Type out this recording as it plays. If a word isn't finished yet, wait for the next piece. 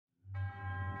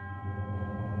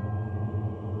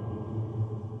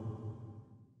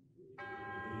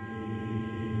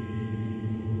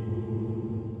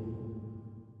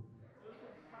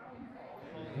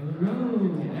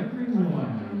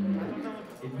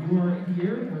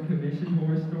here for Commission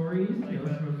Horror Stories,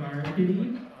 Tales from Fire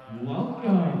Kitty.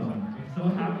 Welcome! I'm so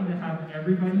happy to have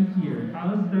everybody here.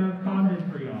 How's the con been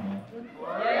for y'all?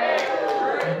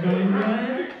 It's going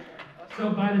good? So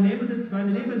by the name of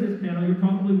this panel, you're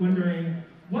probably wondering,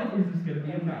 what is this going to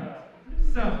be about?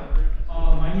 So,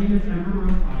 my name is Ember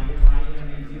Rosai. I am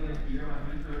a dealer here on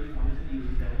 131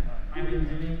 Houston. I've been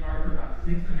doing art for about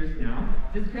 6 years now.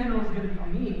 This panel is going to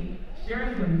be me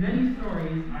sharing the many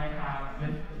stories I have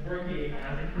with working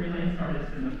as a freelance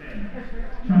artist in the film.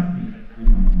 Trust me.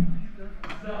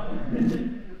 So,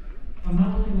 I'm not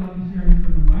only going to be sharing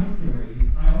some of my stories,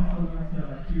 I also want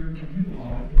to hear from you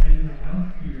all. If anyone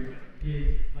else here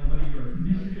is whether you're a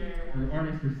commissioner or an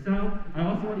artist yourself, I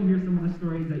also want to hear some of the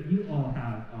stories that you all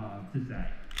have to say.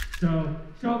 So,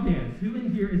 show of hands, who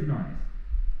in here is an artist?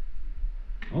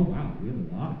 Oh wow, we have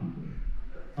a lot of people.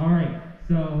 All right,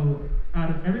 so out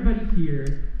of everybody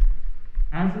here,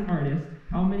 as an artist,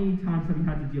 how many times have you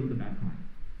had to deal with a bad client?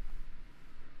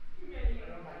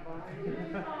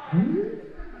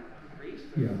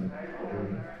 Yeah.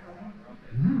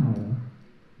 Wow.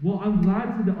 Well, I'm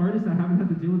glad to the artists that haven't had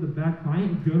to deal with a bad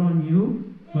client. Good on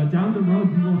you. But down the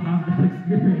road, you will have that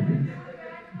experience.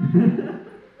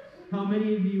 How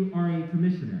many of you are a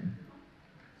commissioner?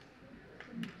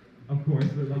 Of course,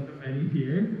 we're like the many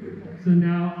here. So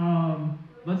now,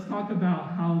 let's talk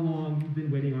about how long you've been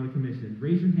waiting on a commission.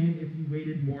 Raise your hand if you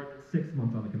waited more than 6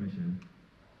 months on a commission.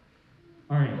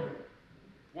 All right.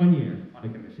 1 year on a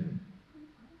commission.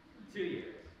 2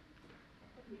 years.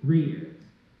 3 years.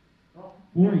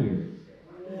 4 years.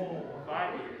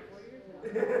 5 years.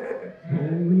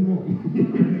 Holy moly.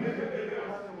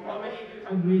 How many of you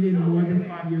have waited more than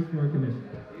 5 years for a commission?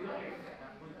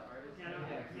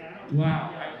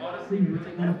 Wow. I honestly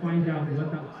really want to find out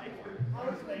what that was for. What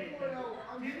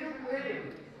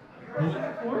was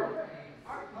it for?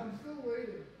 I'm still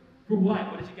waiting. For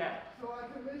what? What did you get? So I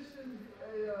commissioned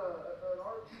an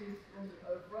art piece from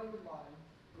a friend of mine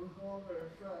who was no longer a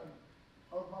friend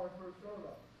of my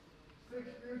persona. 6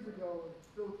 years ago, it's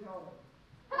still counting.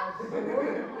 So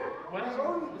what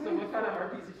kind of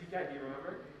art piece did you get? Do you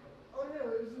remember? Oh yeah,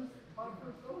 it was just my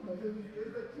persona. It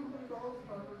was like $200 for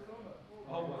my persona.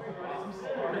 Oh my God, I'm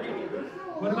sorry.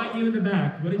 What about you in the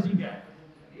back? What did you get?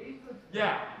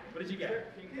 Yeah, what did you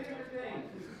get? Here's the thing.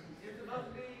 It's supposed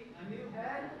to be a new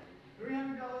head,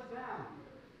 $300 down.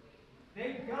 They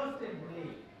ghosted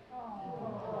me.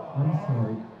 I'm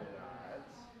sorry.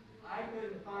 I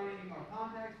couldn't find any more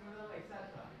contacts for them, etc.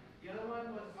 The other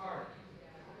one was art.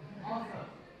 Also,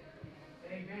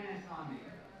 they vanished on me.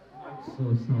 I'm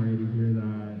so sorry to hear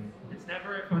that. It's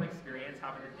never a fun experience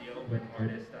having to deal with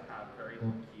artists that have very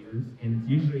long queues, and it's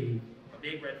usually a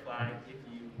big red flag if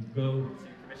you go to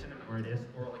commission an artist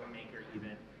or like a maker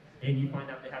even, and you find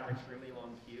out they have an extremely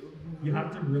long queue. You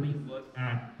have to really look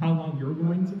at how long you're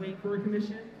willing to wait for a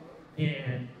commission,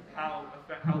 and how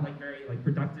very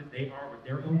productive they are with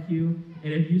their own queue.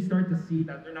 And if you start to see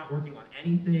that they're not working on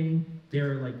anything,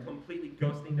 they're like completely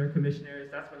ghosting their commissioners,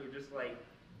 that's when you're just like,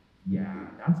 yeah,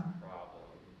 that's a problem.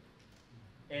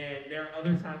 And there are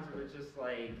other times where it's just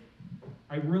like,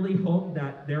 I really hope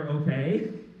that they're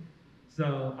okay.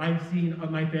 So I've seen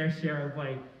my fair share of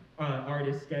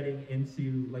artists getting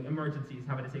into emergencies,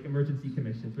 having to take emergency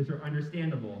commissions, which are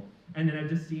understandable. And then I've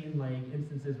just seen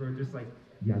instances where just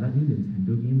yeah, that new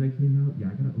Nintendo game that came out, yeah, I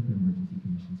gotta open emergency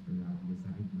commissions for that because I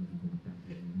really want that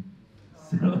game.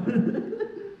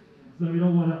 So we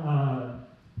don't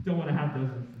wanna have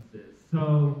those instances. So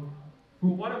for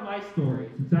one of my stories,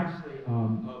 it's actually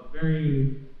a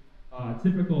very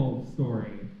typical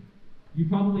story. You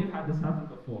probably have had this happen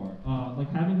before,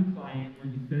 like having a client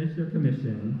where you finish their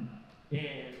commission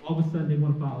and all of a sudden they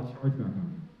want to file a chargeback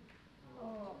on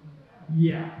you.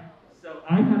 Yeah. So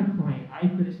I had a client, I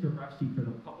finished a rough sheet for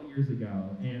them a couple years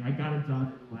ago, and I got it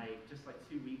done in just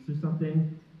 2 weeks or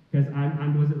something, because I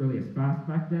wasn't really as fast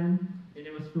back then, and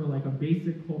it was for a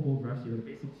basic Kobold rough sheet, a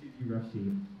basic 2D rough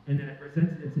sheet, and then I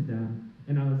presented it to them,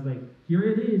 and I was like, here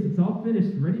it is, it's all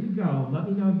finished, ready to go, let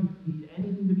me know if you need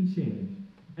anything to be changed.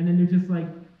 And then they're just like,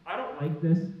 I don't like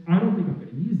this, I don't think I'm going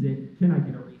to use it, can I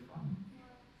get a refund?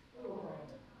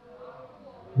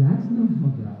 That's not how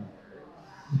that works.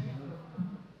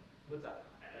 What's up?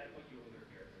 And then what you own their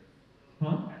character.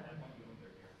 Huh? And then what you own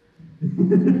their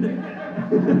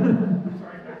character.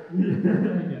 Sorry,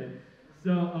 yeah, I get it. So,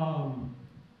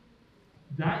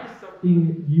 that is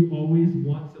something you always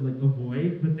want to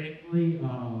avoid, but thankfully,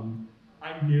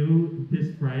 I knew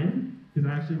this friend, because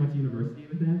I actually went to university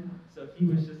with him, so he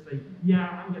was just like,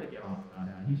 yeah, I'm gonna get off of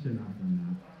that, he should not have done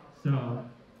that. So,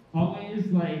 always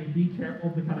be careful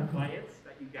of the kind of clients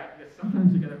that you get, because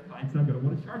sometimes you get clients that are gonna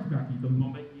want to charge back you the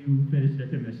moment you finish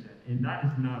finish your commission, and that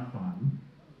is not fun.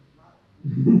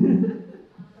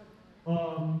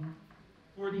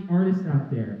 For the artists out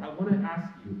there, I want to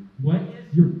ask you, what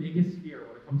is your biggest fear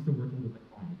when it comes to working with a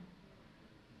client?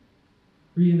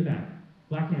 Three in the back.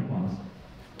 Black hand pause.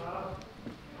 I'm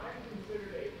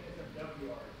considered a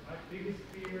NSFW artist. My biggest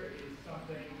fear is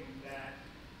something that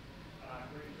I'm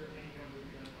pretty sure anyone who's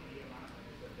done any amount of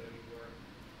NSFW work,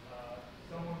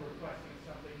 someone requesting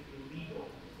something illegal,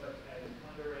 such as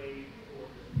underage or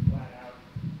just flat out,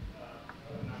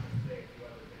 I'm not going to say a few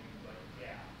other things, but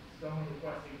yeah, someone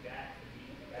requesting that to be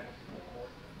able to report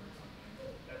them or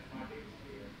something. That's my biggest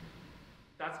fear.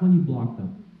 That's when you block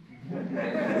them.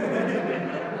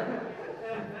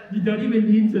 You don't even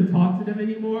need to talk to them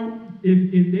anymore.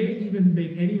 If they even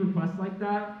make any requests like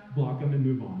that, block them and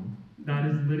move on. That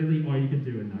is literally all you can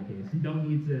do in that case. You don't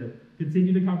need to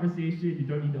continue the conversation. You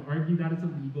don't need to argue that it's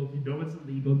illegal. If you know it's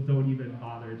illegal, don't even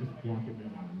bother. Just block it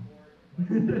and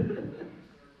move on.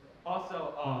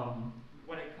 Also,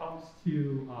 when it comes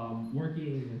to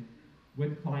working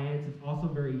with clients, it's also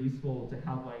very useful to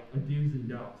have like a do's and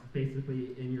don'ts.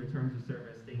 Basically, in your terms of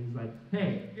service, things like,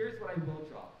 hey, here's what I will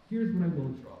draw. Here's what I will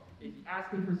draw. If you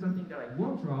ask me for something that I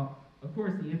won't draw, of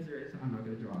course the answer is I'm not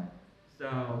going to draw it.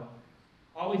 So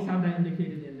always have that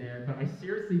indicated in there, but I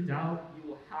seriously doubt you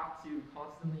will have to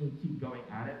constantly keep going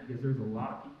at it because there's a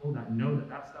lot of people that know that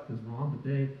that stuff is wrong, but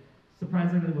they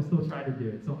surprisingly will still try to do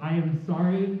it. So I am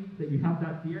sorry that you have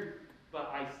that fear,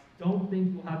 but I don't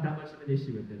think you'll have that much of an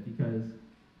issue with it because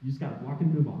you just got to block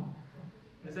and move on.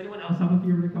 Does anyone else have a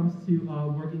fear when it comes to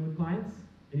working with clients?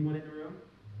 Anyone in the room?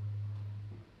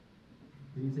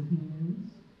 Raise your hands.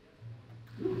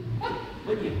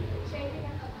 What do you? Changing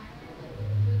up the line,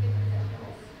 moving positions.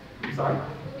 I'm sorry?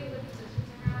 Moving the positions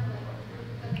around, like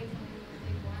putting something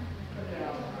in one.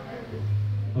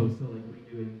 Oh, so like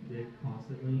redoing it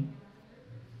constantly?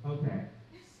 Okay.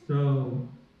 So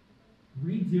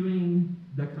redoing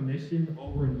the commission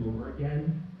over and over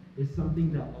again is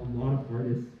something that a lot of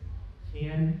artists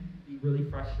can be really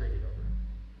frustrated over.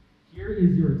 Here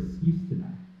is your excuse to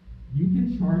that. You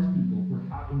can charge people for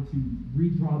having to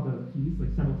redraw the piece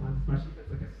like several times, especially if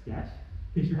it's like a sketch,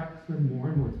 because you have to spend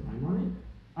more and more time on it.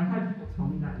 I've had people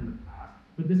tell me that in the past,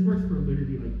 but this works for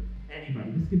literally like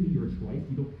anybody. This could be your choice.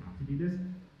 You don't have to do this.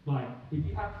 But if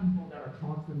you have people that are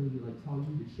constantly like telling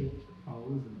you to change the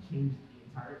pose and change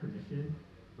the entire commission,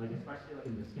 like especially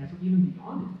like in the sketch or even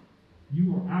beyond it,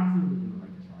 you are absolutely in the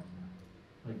right to charge that.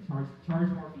 Like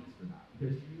charge more fees for that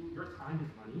because your time is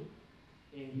money.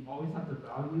 And you always have to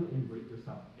value and rate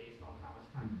yourself based on how much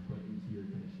time you put into your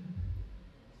commission.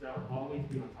 So always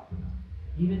be on top of that.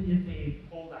 Even if they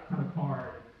pull that kind of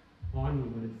card on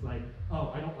you when it's like,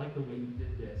 oh, I don't like the way you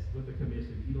did this with the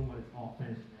commission, even when it's all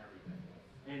finished and everything.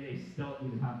 And they still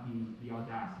even have the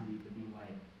audacity to be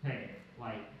like, hey,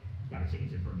 like, you gotta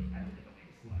change it for me. I don't think it'll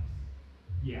make slips.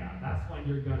 Yeah, that's when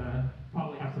you're gonna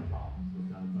probably have some problems with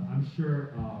them. But I'm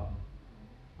sure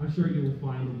you will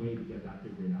find a way to get that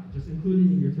figured out. Just include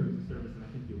it in your terms of service, and I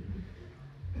think you'll be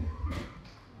good.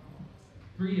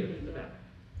 For you, in the back.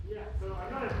 Yeah, so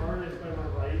I'm not an artist, I'm a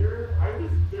writer. I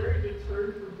was very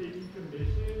deterred from taking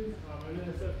commissions. I'm an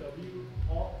NSFW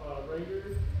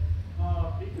writer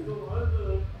because a lot of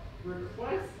the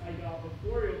requests I got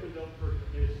before I opened up for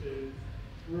commissions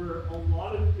were a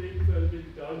lot of things that had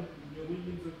been done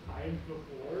millions of times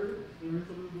before. There were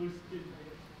some of those kids.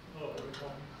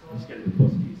 I'm just getting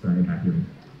close to you. Sorry, back here.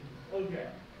 Okay.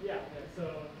 Yeah. So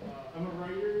I'm a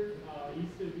writer. I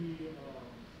used to take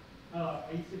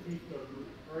I used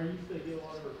to get a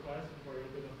lot of requests before I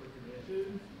opened up for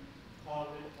commissions.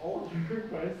 And all the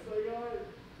requests I got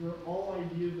were all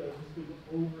ideas that have just been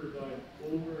overdone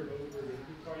over and over again. You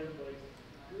can find them like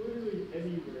literally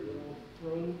anywhere. They're all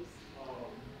tropes.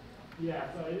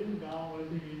 Yeah. So I did not want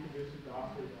to take any commissions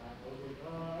after that. I was like,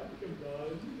 I think I'm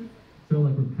done. So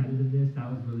like repetitiveness,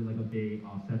 that was really like a big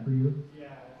offset for you?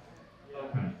 Yeah.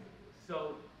 Okay.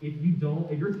 So if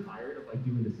you're tired of like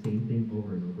doing the same thing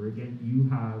over and over again,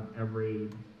 you have every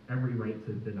right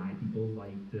to deny people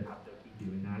like to have to keep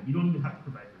doing that. You don't even have to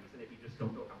provide a reason if you just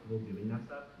don't feel comfortable doing that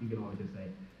stuff. You can always just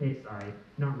say, hey, sorry,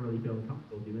 not really feeling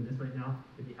comfortable doing this right now.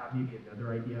 If you have maybe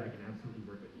another idea, I can absolutely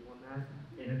work with you on that.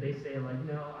 And if they say like,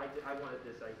 no, I wanted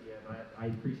this idea, but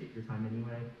I appreciate your time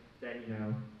anyway, then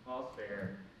all's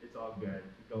fair. It's all good.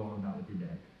 Go on about with your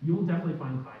day. You will definitely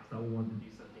find clients that will want to do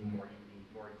something more unique,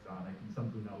 more exotic, and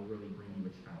something that will really bring you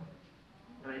a challenge.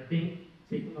 And I think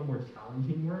taking on more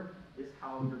challenging work is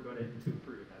how you're going to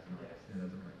improve as an artist and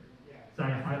as a writer. So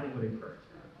I highly would encourage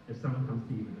that if someone comes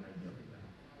to you with an idea like that.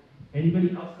 Anybody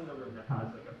else in the room that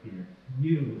has like a fear?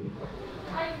 You.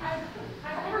 I've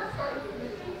never started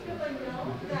commissions because I know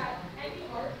that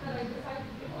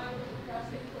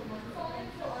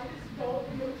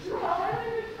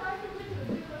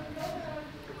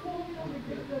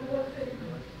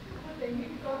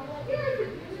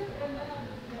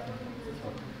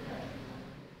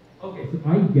Okay, so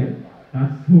I get that.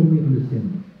 That's totally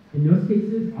understandable. In those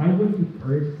cases, I would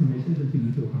encourage commissions until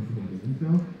you feel comfortable doing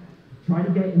so. Try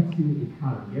to get into a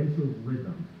pattern, get into a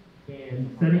rhythm,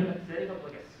 and setting up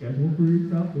like a schedule for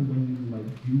yourself for when you like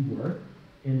do work,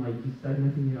 and like just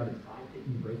segmenting it out of time,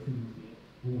 taking breaks in between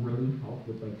will really help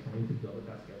with like trying to build up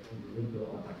that schedule and really build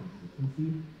up that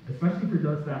consistency, especially for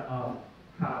those that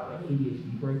have like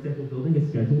ADHD, for example. Building a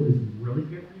schedule is really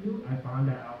good for you. I found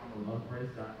that out from a lot of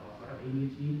artists that also have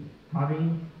ADHD.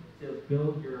 Having to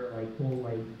build your like whole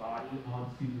like body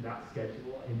onto that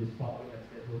schedule and just following that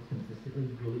schedule consistently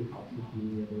really helps with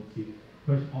being able to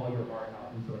push all your art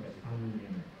out into like a timely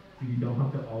manner. So you don't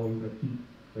have to always like keep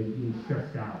like being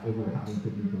stressed out over having to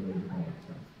be delayed with all that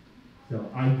stuff. So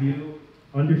I do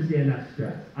understand that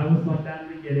stress. I was like that in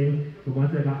the beginning, but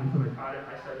once I got into my pattern,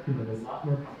 I started feeling a lot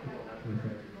more comfortable. That's when I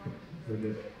started to coach. So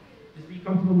just be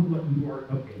comfortable with what you are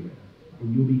okay with,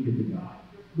 and you'll be good to go.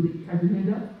 Blake, you have your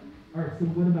hand up? All right, so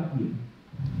what about you?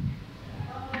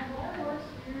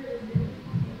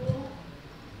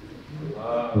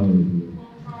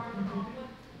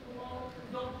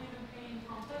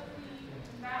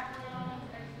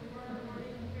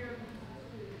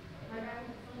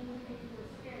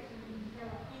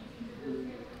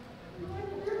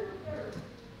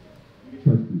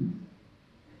 Charge fees.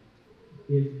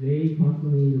 If they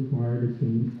constantly require to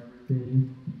change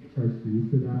everything, you can charge fees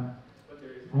for that. But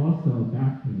there is also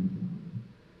backhand.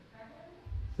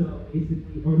 So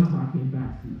basically, or not backhand,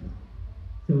 backseat.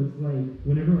 So it's like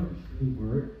whenever like, you're shooting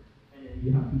art, and then you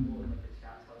have people in like the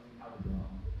chat telling you how to draw.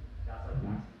 That's like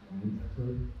backseat drawing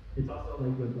essentially. It's also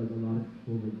like with like a lot of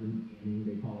people like in gaming,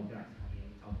 they call it backseat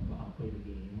gaming, tell people how to play the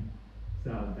game.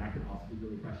 So that can also be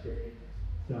really frustrating.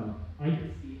 So I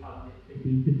can see how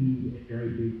nitpicking could be a very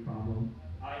big problem.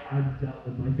 I've dealt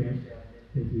with my fair share of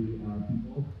nitpicky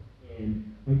people,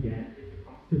 and again, if it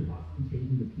comes to possibly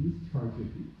changing the piece, charge your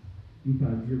piece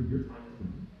because your time is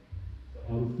money. So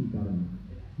always keep that in mind.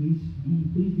 Please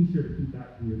be sure to keep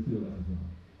that in your TOS as well,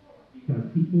 because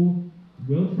people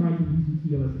will try to use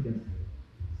your TOS against you.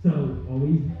 So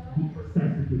always be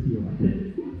precise with your TOS.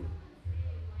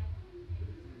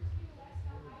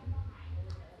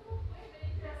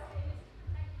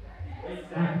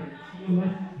 Exactly.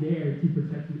 TOS is there to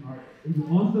protect the artist. And you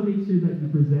also make sure that you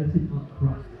present it up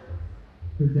front.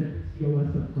 Present your TOS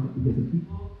up front, because if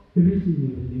people commission you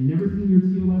and they've never seen your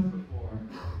TOS before,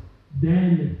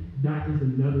 then that is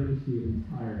another issue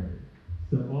entirely.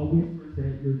 So always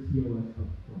present your TOS up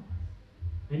front.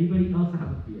 Anybody else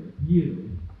have a fear?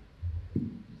 You.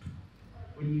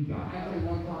 What do you got? Actually,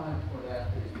 one comment for that.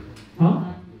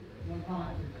 Huh? One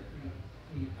comment to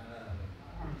the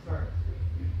sorry.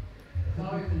 It's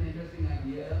always an interesting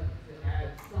idea to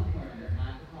add somewhere in there,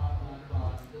 9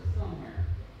 o'clock, just somewhere.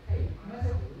 Hey, mess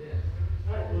up with this.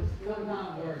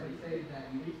 Sometime where you say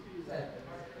that you said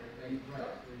that you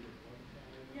write.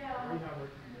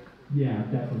 Yeah,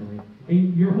 definitely.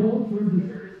 And your whole terms of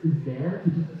service is there to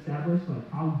just establish like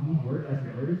how you work as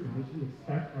an artist and what you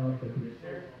expect of the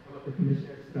commissioner and what the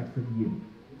commissioner expects of you.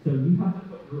 So you have to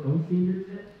put your own standards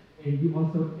in, and you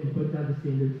also can put down the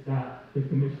standards that the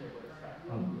commissioner would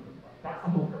expect of you. That's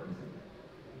the whole purpose of it.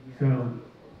 So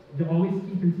to always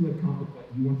keep into account what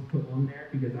you want to put on there,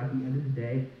 because at the end of the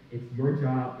day, it's your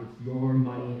job, it's your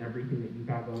money, everything that you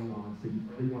got going on. So you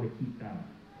really want to keep that.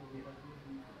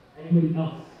 Anybody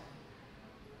else?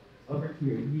 Over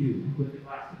here, you with the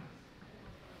glasses.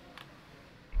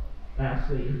 That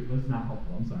actually was not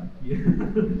helpful. I'm sorry.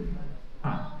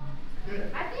 Hi.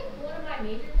 I think one of my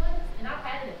major ones, and I've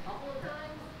had it a couple of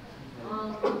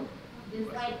times, is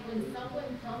like when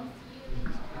someone comes to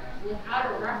you without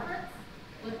a reference,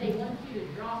 but they want you to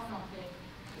draw something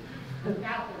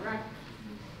without the reference.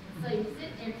 So you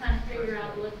sit there trying to figure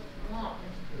out what you want,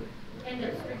 and end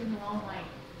up stringing along like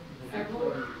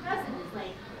several messages,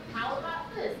 like, how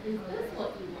about this? Is this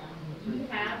what you want? Do you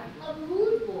have a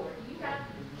mood board? Do you have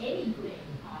anything,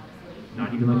 honestly?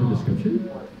 Not even like a description?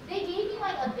 They gave me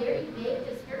like a very vague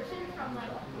description from like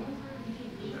a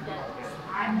DVD that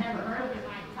I've never heard of in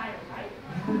my entire life.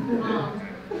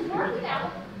 Worked it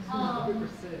out. I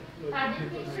did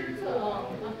make sure to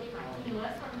update my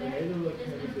TOS from there.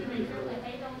 Just to make sure that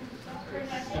they don't bring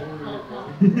that shit.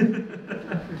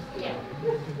 Yeah.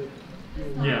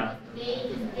 Yeah. They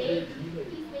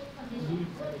make conditions.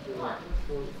 What do you want?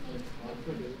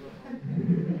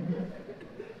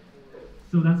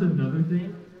 So that's another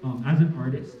thing. As an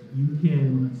artist, you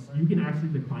can actually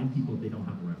decline people if they don't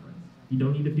have a reference. You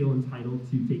don't need to feel entitled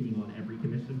to taking on every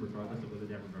commission, regardless of whether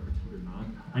they have a reference sheet or not.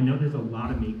 I know there's a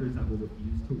lot of makers that will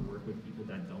refuse to work with people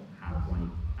that don't have like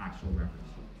actual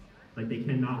reference sheets. Like they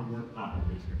cannot work off of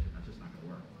a description. That's just not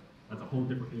gonna work. That's a whole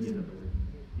different medium that they're working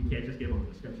with. You can't just give them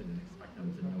a description and expect them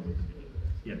to know what to do.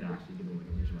 You have to actually give them like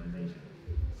a visualization.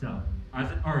 So, as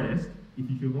an artist,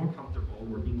 if you feel more comfortable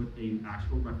working with an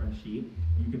actual reference sheet,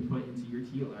 you can put into your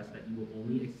TOS that you will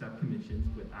only accept commissions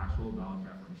with actual valid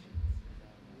reference sheets.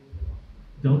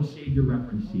 Don't shade your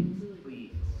reference sheets,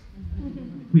 please.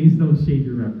 Please don't shade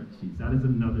your reference sheets. That is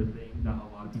another thing that a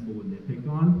lot of people would nitpick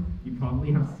on. You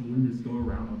probably have seen this go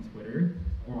around on Twitter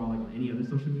or on, like, on any other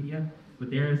social media, but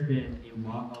there has been a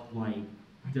lot of like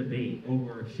debate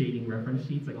over shading reference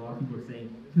sheets. Like a lot of people are saying,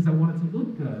 because I want it to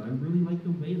look good. I really like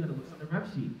the way that it looks on the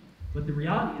ref sheet. But the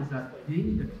reality is that they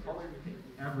need to color pick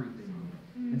everything on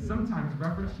it. And sometimes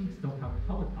reference sheets don't have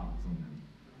color palettes on them.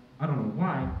 I don't know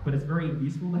why, but it's very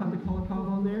useful to have the color palette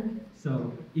on there.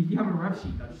 So if you have a ref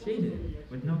sheet that's shaded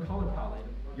with no color palette,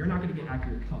 you're not going to get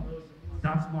accurate colors.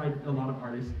 That's why a lot of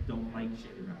artists don't like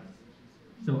shaded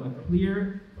refs. So a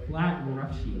clear, flat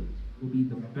ref sheet will be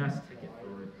the best ticket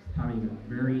for having a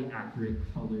very accurate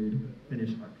colored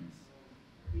finished art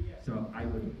piece. So I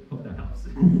would hope that helps.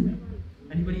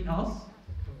 Anybody else?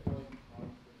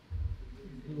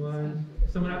 Anyone?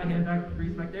 Someone have a hand back,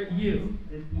 raised back there? You.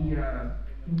 Is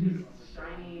this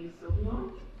shiny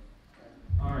Sylveon?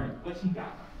 All right, what you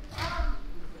got? I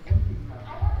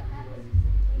haven't had this.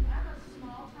 I'm a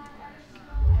small time artist, so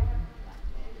I haven't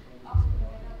also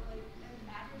I don't really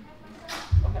advertise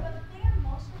myself. Okay. But the thing I'm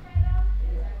most afraid of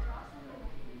is I draw something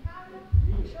really proud of,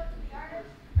 show it to the artist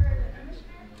or the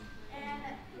commissioner, and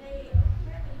they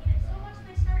apparently hate it so much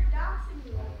they start doxing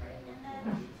you over it, and then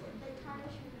they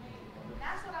tarnish your name.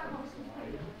 That's what I'm most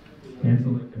afraid of.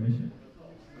 Cancel the commission.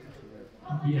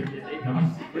 Well, Yeah, it's they already-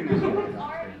 dox. I think it's already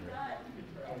done, and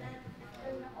then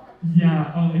there's nothing.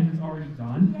 Yeah, oh, if it's already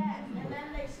done? Yes, and then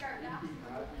they start doxing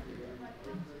you. Like,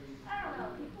 I don't know,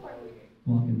 people are weird.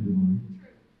 Block and move on.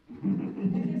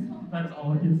 That's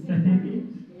all I can say.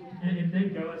 And if they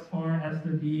go as far as to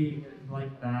be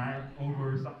like that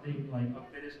over something like a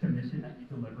finished commission that you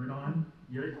delivered on,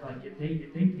 you're like if they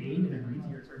paid and agreed to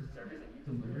your terms of service and you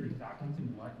delivered exactly to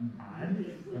what you had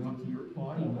and up to your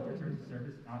quality and what your terms of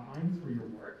service outlines for your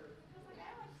work.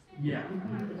 Yeah.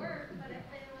 Work, but if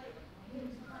they like do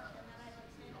too much and then I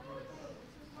like say, oh, hey,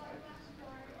 this is what I'm asking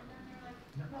for, and then they're like,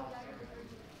 no, that is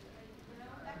urgent, like, you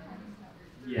know, that kind of stuff.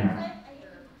 Yeah. I hate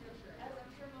people do it, as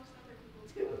I'm sure most other people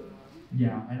do.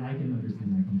 Yeah, and I can understand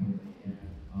that completely. And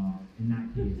in that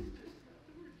case,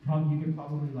 you can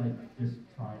probably like just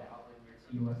try it out in your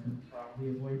TOS and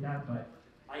probably avoid that. But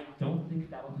I don't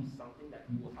think that will be something that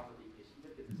people have a big issue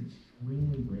with because it's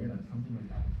extremely rare that something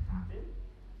like that would happen.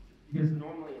 Because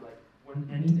normally, like when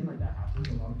anything like that happens,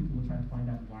 a lot of people will try to find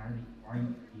out why are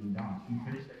you being doxxed. You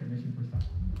finished the commission for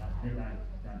something that they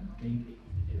paid you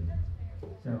to do.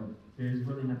 So there's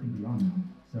really nothing beyond that.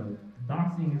 So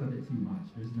doxing is a bit too much.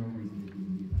 There's no reason to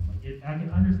even do that. Like I can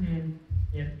understand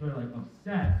if they're like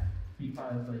upset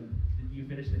because like you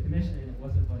finished the commission and it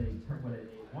wasn't what they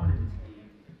wanted it to be,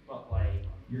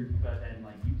 but then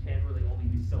like you can't really only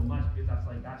do so much because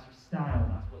that's your style,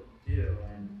 that's what you do,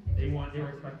 and they were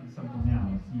expecting something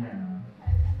else. Yeah.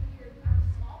 I'm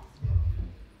small still.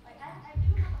 Like, I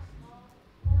do have a small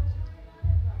horror story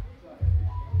about it,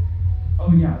 but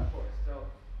Oh yeah, of course. So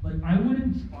like I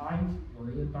wouldn't try to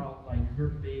worry about like your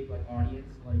big like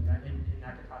audience like that in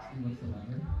that capacity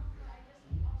whatsoever.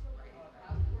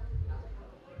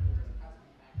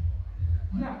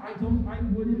 Yeah, I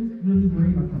wouldn't really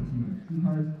worry about that too much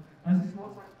because as a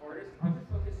small time artist, I would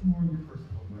focus more on your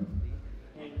personal growth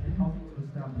and helping to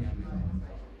establish yourself,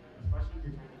 especially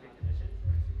if you're trying to get commissions.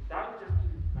 That would just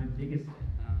be my biggest thing.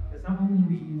 Because not only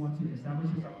do you want to establish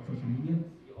yourself on social media,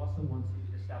 you also want to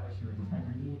establish your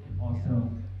integrity and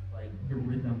also like your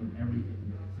rhythm and everything,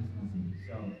 your consistency.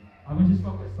 So I would just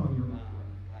focus on your own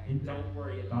and don't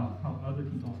worry about how other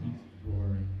people take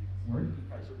your work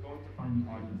because you're going to find the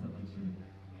audience that likes your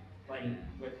work. Like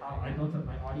with how I built up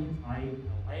my audience, I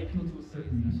appeal to a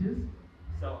certain niches.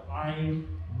 So I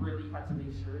really had to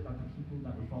make sure that the people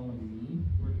that were following me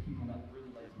were the people that really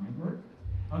liked my work.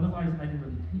 Otherwise, I didn't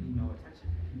really pay attention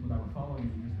to the people that were following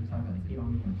me just to try to like hate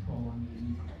on me or troll on me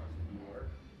and anytime I posted new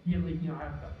work. I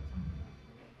have got the time for that.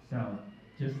 So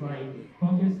just like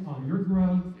focus on your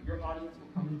growth. Your audience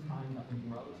will come in time that will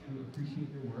grow to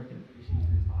appreciate your work and appreciate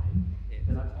your time.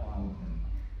 So that's all I will say.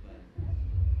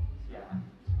 Yeah.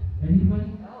 Anybody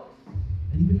else?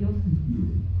 Anybody else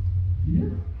confused? You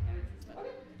do? Okay.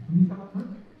 Let me come up front.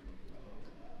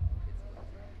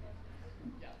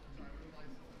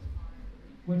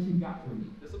 What you got for me?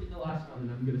 This will be the last one,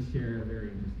 and I'm going to share a very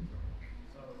interesting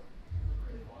story.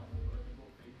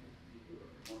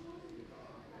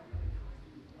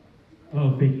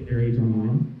 Oh, faking their age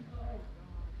online?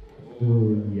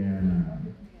 Oh, yeah.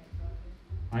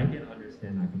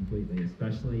 completely,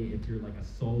 especially if you're like a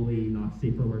solely not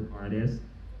safe for work artist.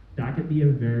 That could be a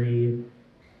very,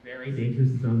 very dangerous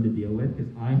zone to deal with,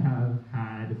 because I have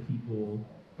had people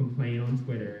complain on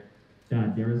Twitter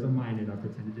that there is a minor that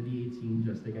pretended to be 18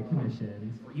 just to get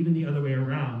commissions, or even the other way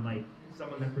around, like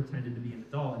someone that pretended to be an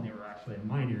adult and they were actually a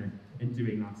minor and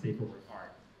doing not safe for work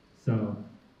art. So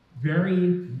very,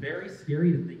 very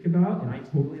scary to think about, and I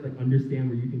totally like understand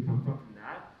where you can come from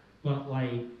that. But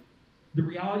like, the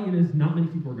reality of it is not many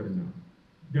people are gonna know.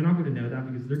 They're not gonna know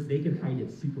that because they can hide it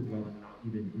super well and not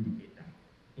even indicate that.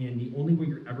 And the only way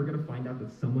you're ever gonna find out that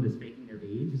someone is faking their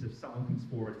age is if someone comes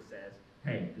forward and says,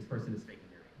 hey, this person is faking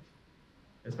their age.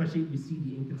 Especially if you see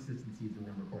the inconsistencies in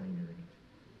them recording their age.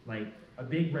 Like, a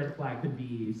big red flag could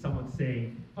be someone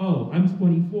saying, oh, I'm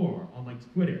 24 on like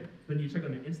Twitter. Then you check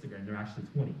on their Instagram, they're actually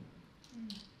 20.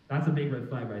 That's a big red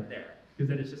flag right there. Because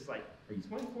then it's just like, are you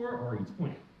 24 or are you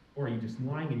 20? Or are you just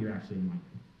lying and you're actually lying?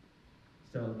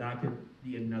 So that could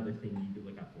be another thing you could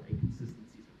look out for,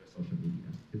 inconsistencies with their social media.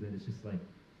 Because then it's just like,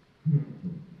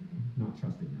 not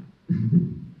trusting that.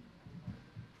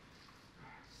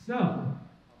 So,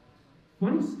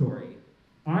 funny story.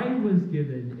 I was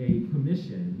given a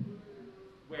commission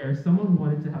where someone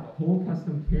wanted to have a whole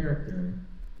custom character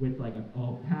with like a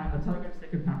Telegram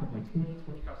sticker pack of like 20,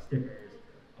 25 stickers,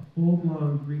 a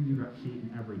full-blown 3D rep sheet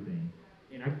and everything.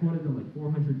 And I quoted them like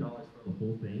 $400 for the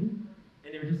whole thing.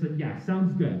 And they were just like, yeah,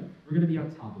 sounds good. We're gonna be on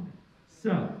top of it.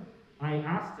 So, I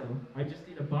asked him, I just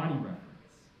need a body reference.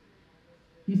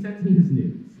 He sends me his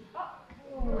nudes.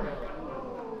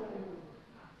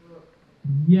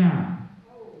 Yeah.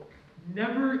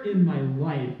 Never in my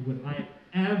life would I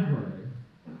ever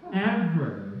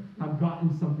have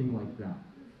gotten something like that.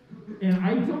 And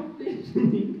I don't think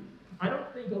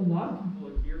a lot of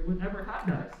people here would ever have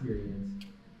that experience.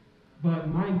 But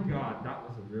my God, that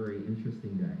was a very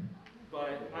interesting day.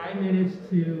 But I managed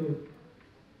to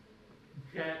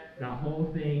get that whole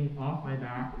thing off my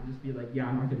back and just be like, yeah,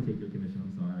 I'm not gonna take your commission,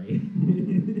 I'm sorry.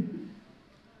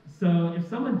 So if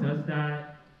someone does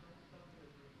that,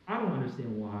 I don't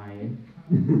understand why.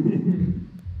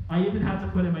 I even had to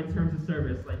put in my terms of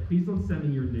service, like, please don't send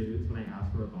me your nudes when I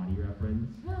ask for a body reference.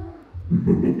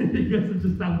 Because of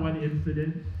just that one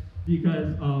incident.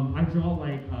 Because I draw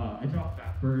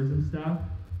fat furs and stuff.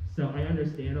 So I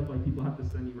understand if like people have to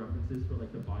send me references for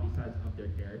like the body size of their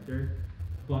character.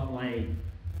 But like,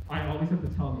 I always have to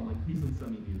tell them, like, please don't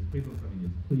send me nudes, please don't send me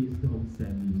nudes, please don't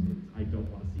send me nudes. I don't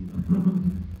want to see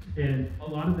them. And a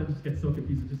lot of them just get so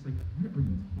confused, just like, what are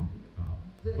you talking about?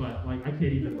 But like, I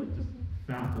can't even like just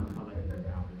fathom how that even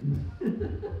happened.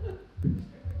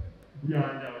 Yeah, I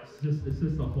know. It's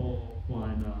just a whole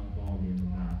fun ball game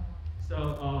of that. So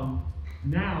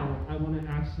now I want to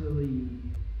actually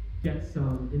get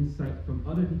some insight from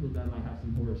other people that might have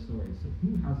some horror stories. So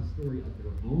who has a story of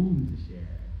their own to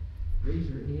share? Raise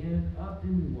your hand up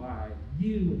and wide.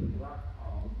 You with the black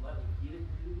balls. Let me get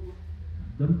you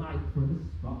the mic for the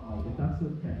spotlight, if that's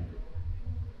okay.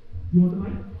 You want the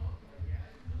mic?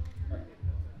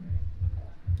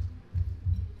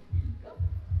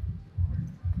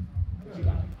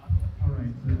 All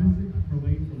right, so this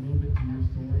relates a little bit to your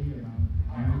story about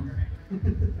ads.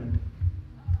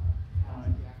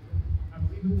 I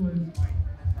believe it was like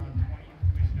around 20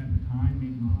 commission at the time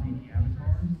making 3D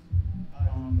avatars.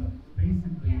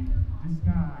 Basically, this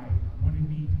guy wanted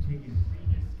me to take a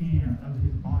 3D scan of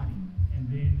his body and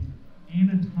then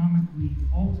anatomically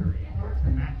alter it to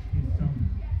match his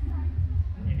stomach.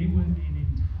 And it was an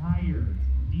entire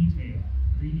detail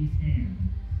 3D scan.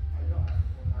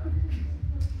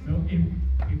 So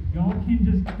if y'all can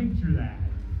just picture that,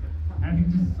 having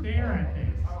to stare at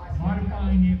this,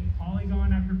 modifying it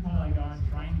polygon after polygon,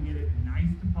 trying to get it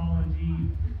nice topology,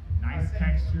 nice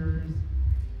textures,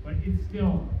 but it's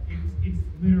still, it's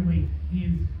literally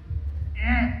his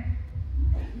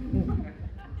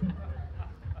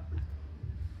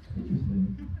Interesting.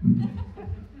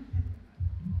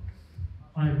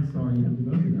 I'm sorry you have to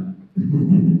go through that.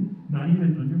 Not even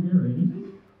underwear or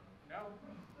anything? No.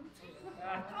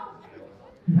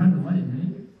 You had to let it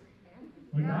hang?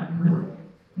 Like that? Really?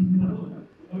 No.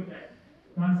 Okay.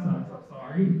 That sucks. I'm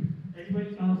sorry. Anybody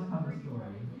else have a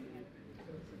story?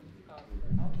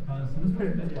 So this might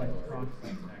have been like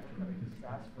Procrastination, actually, because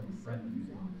that's from a friend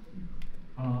who's on here.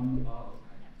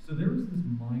 So there was this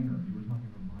minor, you were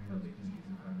talking about minors in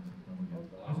NSFW.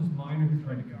 There's this minor who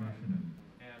tried to commission him.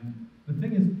 And the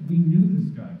thing is, we knew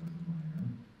this guy was a minor.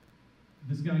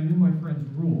 This guy knew my friend's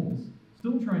rules,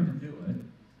 still tried to do it.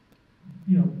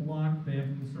 You know, blocked,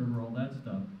 banned from the server, all that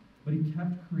stuff. But he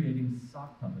kept creating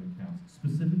sock puppet accounts,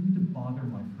 specifically to bother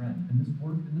my friend. And this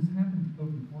worked, and this happened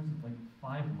over the course of like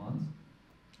 5 months.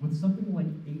 with something like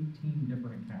 18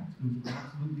 different accounts. It was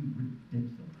absolutely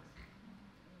ridiculous.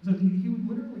 So he would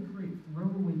literally create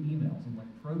throwaway emails in like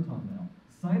Proton Mail,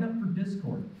 sign up for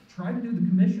Discord, try to do the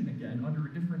commission again under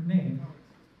a different name,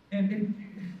 and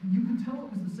you could tell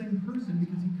it was the same person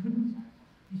because he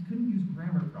couldn't use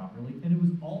grammar properly, and it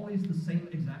was always the same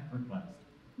exact request.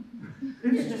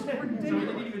 It's just ridiculous. So he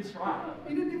didn't even try.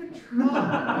 He didn't even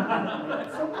try.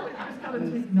 At some point, you just gotta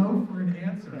take no for an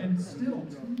answer. And still,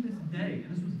 to this day,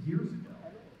 and this was years ago,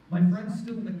 my friend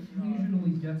still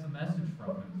occasionally gets a message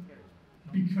from him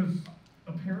because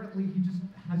apparently he just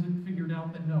hasn't figured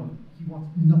out that no, he wants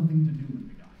nothing to do with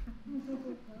the guy.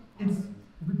 It's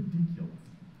ridiculous.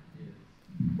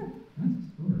 That's a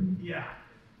story. Yeah.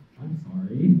 I'm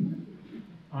sorry.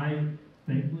 I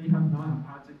thankfully have not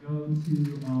had to go to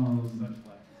Such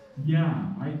flex.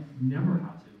 yeah, I never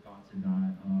had to have gone to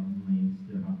that length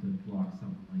to have to block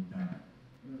something like that.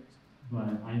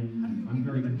 But I'm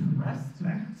very impressed.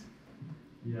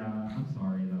 Yeah, I'm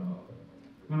sorry though.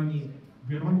 But I mean,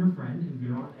 good on your friend and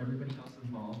good on everybody else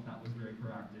involved that was very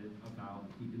proactive about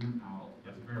keeping them out.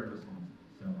 Yes, very responsible.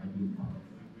 So I do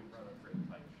apologize. We run a pretty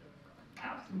tight ship.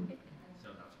 Absolutely. So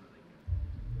that's really good.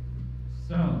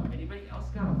 So, anybody else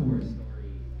got a horror story?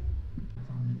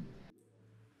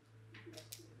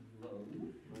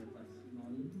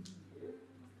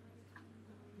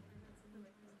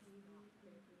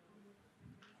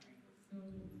 Hello?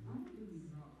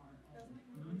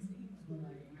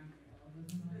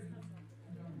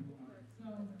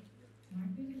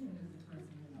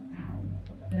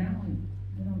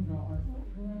 I don't draw art.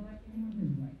 Well, I like anyone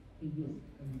who's like,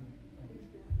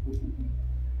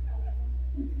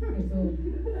 okay, so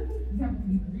this happened to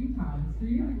me 3 times,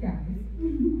 3 other guys.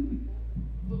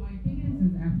 But my thing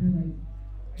is after like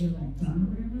they're like done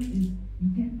or whatever, is you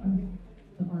can't put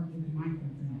the art with my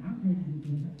person. I'm ready to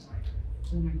do that.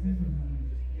 So my person was like,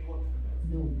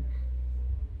 no.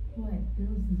 But there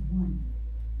was this one.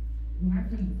 When I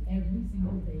played every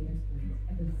single day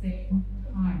at the same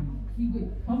time, he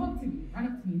would come up to me, run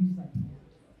up to me, and he's like,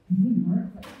 "You doing art?"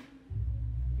 Like,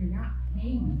 "You're not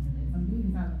paying me for this. I'm doing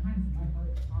this out of the kindness of my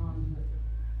heart."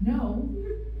 No.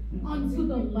 Until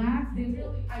the last day,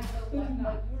 I could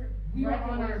not. We were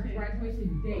on our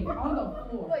graduation day on the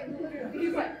floor. Like literally,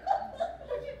 he's like,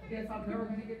 "Guess I'm never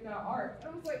gonna get that art." And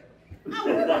I was like,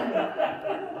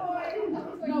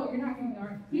 no, you're not getting the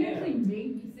art. He actually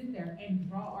made me sit there and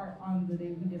draw art on the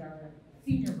day we did our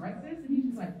senior breakfast, and he's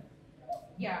just like,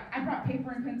 yeah, I brought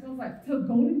paper and pencils, like, to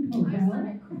Golden Corral. I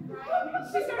started crying.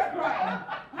 She started crying.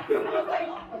 I was like,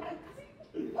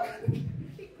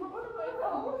 she called my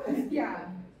phone. Yeah,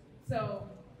 so,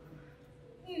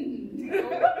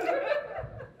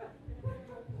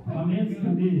 My man's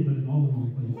still did, but in all the wrong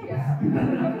places. yeah.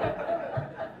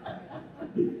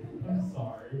 I'm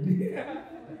sorry.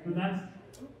 But that's.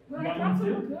 But you I got got one some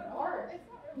too? good art. It's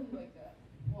not really like that.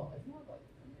 Well, it's more like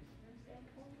commissioner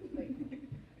standpoint. Like,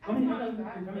 I mean,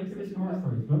 commission horror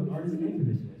stories, both artists and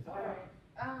commissioners. alright.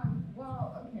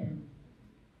 Well, okay.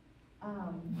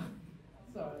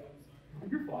 Sorry.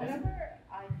 You're fine. Whenever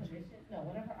I commission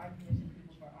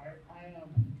people for art, I have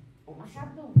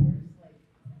the worst like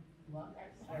luck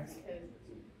at start because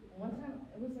one time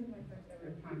it was like my first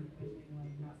ever time commissioning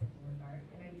like not the art,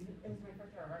 and it was my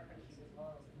first ever art sheet as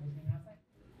well as commissioning. And I was like,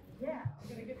 yeah, I'm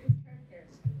gonna get this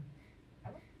character.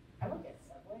 I look at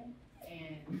Subway,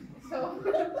 and so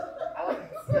I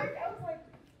was like,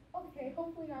 okay,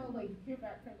 hopefully I'll like hear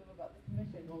back from them about the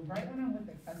commission. Well, right when I'm with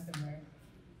the customer,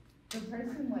 the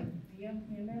person like DM'd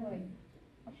me and they're like,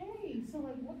 hey, so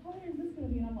like what color is this gonna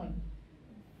be? And I'm like,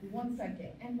 1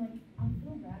 second. And like I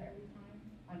feel bad every time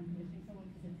I'm commissioning someone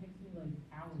because it takes me like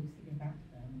hours to get back to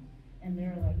them. And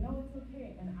they're like, no, it's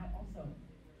okay. And I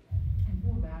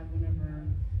feel bad whenever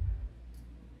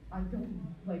I don't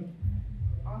like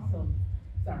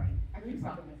sorry, I keep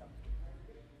stopping myself.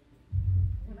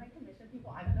 When I commission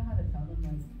people, I don't know how to tell them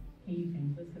like, can you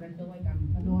change this? Because I feel like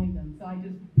I'm annoying them. So I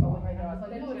just go with my dog. It's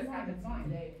like, no, it's fine, it's fine.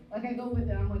 Like I go with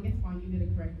it, I'm like, it's fine, you did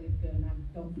it correctly, it's good, and I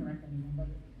don't correct anyone.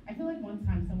 Like I feel like one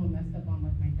time someone messed up on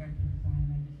like my character design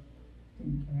and I just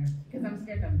didn't care. Because I'm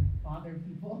scared to bother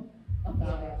people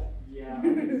about it. Yeah, I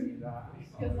can see that.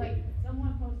 Because like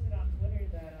someone posted on Twitter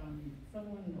that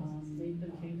someone made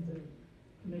them change their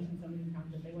commission so many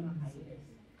times that they went on hiatus.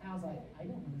 And I was like, I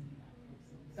don't want to see that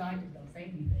person. So I just don't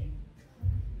say anything.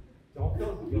 Don't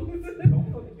feel guilt. Don't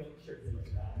feel the guilt shirt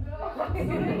like that. No, like they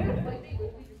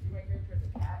literally just drew my character as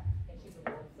a cat and she's a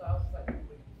wolf. So I was like,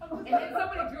 and then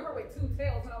somebody drew her with 2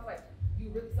 tails and I was like,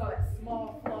 you really saw that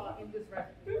small flaw in this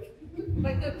rep.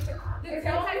 Like the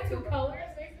tails had 2 colors.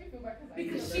 Makes me feel bad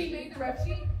because she made the rep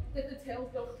sheet that the tails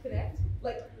don't connect.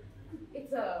 Like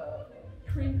it's a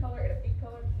cream color and a pink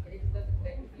color, and it just doesn't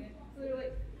connect with the end. So they're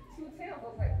like two tails. I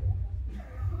was like,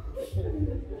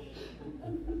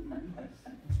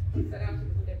 she said out she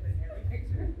was different in every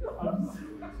picture.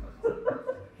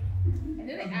 And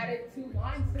then they added 2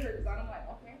 lines to her design. I'm like,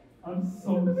 okay. I'm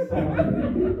so sorry.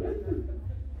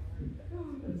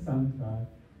 That sounds bad.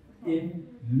 If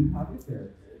you have a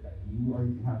character that you are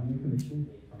having a commission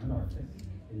made from an artist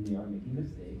and they are making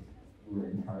mistakes, you are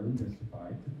entirely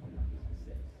justified to point out these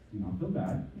mistakes. Do not feel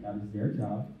bad. That is their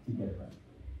job to get it right.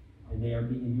 And you're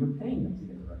paying them to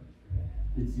get it right.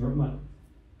 It's your money.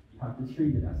 You have to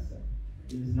treat it as such.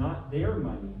 It is not their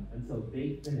money until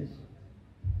they finish it.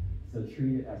 So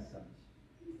treat it as such.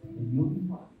 And you'll be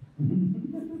fine.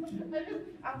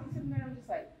 I'll be sitting there, I'm just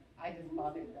like, I just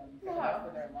bothered them for the rest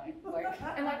of their life. Like,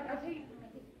 and like, I paid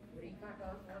 $45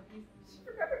 for one piece. She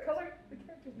forgot to color the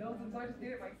character's nose, and so I just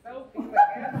did it myself. I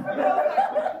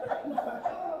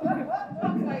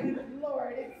was like,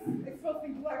 Lord, it's supposed to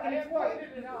be black and white.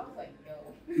 And I was like, no.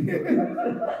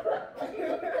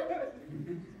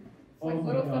 Like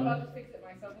little stuff, I'll just fix it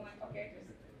myself. I'm like, okay,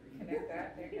 just connect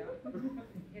that. There you go.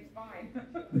 It's fine.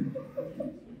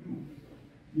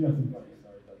 You have some funny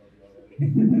stories, I love you already.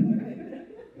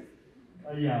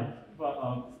 Yeah, but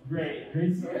great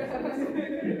story.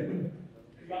 You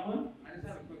got one? I just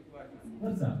have a quick question.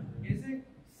 What's up? Is it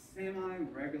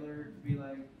semi-regular to be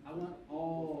like, I want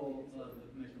all of the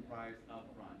commission price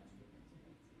up front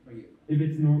for you? If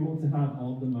it's normal to have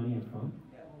all the money up front?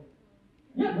 Yeah.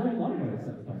 Yeah, there are a lot of artists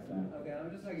that request that. Okay,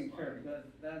 I'm just making sure because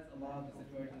that's a lot of the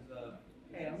situations of,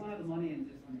 hey, I want to have the money and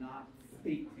just not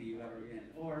speak to you ever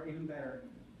again. Or even better,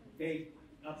 they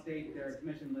update their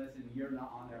commission list and you're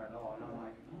not on there at all. And I'm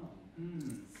like,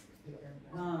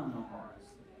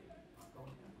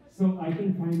 So I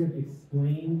can kind of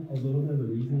explain a little bit of the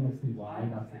reason as to why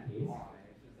that's the case.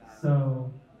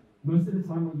 So most of the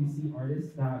time when you see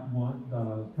artists that want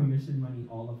the commission money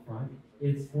all up front,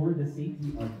 it's for the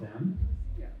safety of them.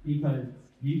 Because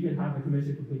you could have a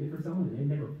commission completed for someone and they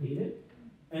never paid it,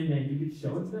 and then you could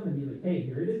show it to them and be like, hey,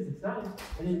 here it is, it's done.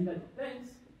 And then you're like, thanks.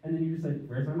 And then you're just like,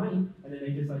 where's my money? And then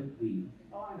they just like leave.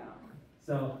 Oh, I know.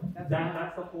 So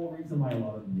that's the whole reason why a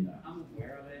lot of them do that. I'm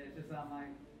aware of it. It's just I'm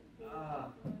like,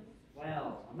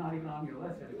 well, I'm not even on your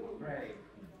list anymore. Great.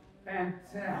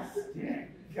 Fantastic.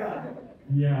 God.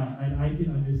 Yeah, and I can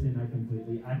understand that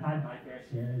completely. I've had my fair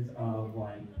shares of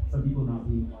like some people not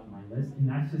being on my list, and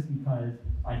that's just because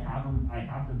I have them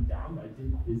down, but I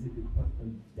didn't physically put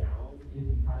them down, if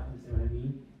you kind of understand what I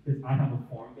mean. Because I have a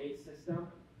form-based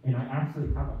system, and I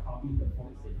actually have a copy of the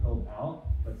forms they filled out,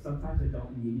 but sometimes I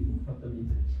don't immediately put them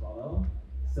into the Trello.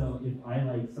 So if I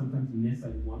like sometimes miss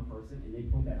like one person and they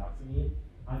point that out to me,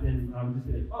 then I would just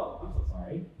be like, oh, I'm so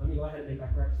sorry. Let me go ahead and make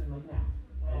that correction like now.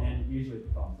 And then usually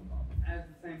it solves the problem. As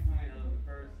the same point of the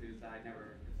Fursuits I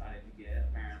never decided to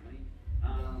get, apparently.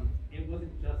 It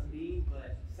wasn't just me,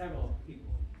 but several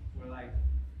people were like,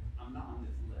 I'm not on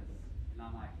this list. And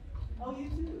I'm like, oh, you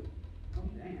too? Oh,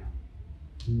 damn.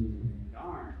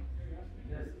 Darn.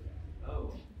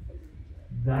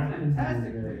 That is a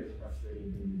very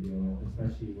frustrating thing to deal with,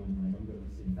 especially when like I'm going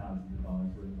to see thousands of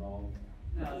dollars were involved.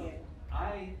 No,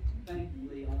 I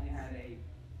thankfully only had a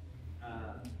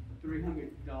 $300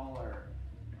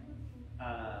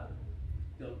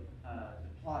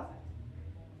 deposit.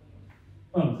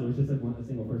 Oh, so it's just like a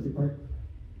single Fursuit part?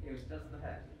 It was just the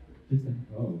head. Just a,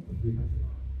 oh, for 300.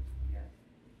 Yeah.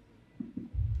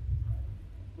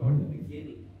 For the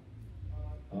beginning.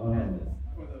 Oh.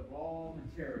 For the raw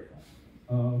material.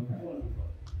 Oh, okay.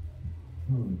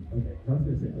 Okay. So I was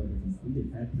going to say, so if we did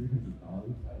have $300,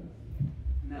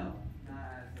 No,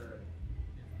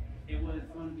 it was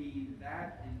going to be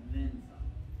that and then some.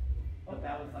 But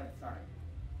that was like starting.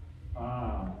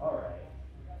 Ah, all right.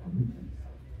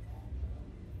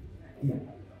 Yeah.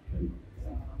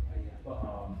 But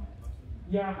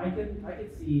yeah, I can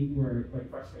see where like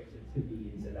frustrations could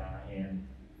be into that, and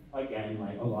again,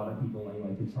 like a lot of people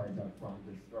like to charge up front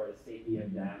just for the safety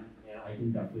of them, and I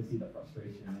can definitely see the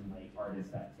frustration in like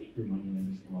artists that take your money and then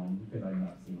just run, because I've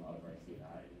seen a lot of artists do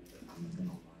that, and it's just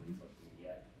online and social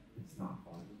media. It's not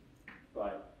fun.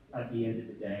 But at the end of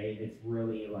the day, it's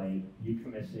really like you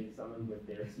commissioning someone with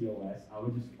their COS. I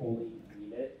would just fully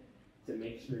read it to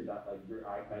make sure that like you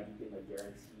can like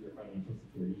guarantee your financial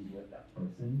security with that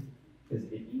person. Because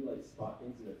if you like spot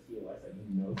things in the COS that you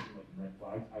know some like red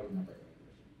flags, I would never get a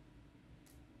commission.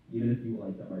 Even if you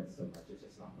like the art so much, it's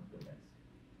just not worth the risk.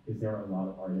 Because there are a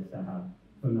lot of artists that have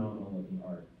phenomenal looking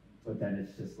art, but then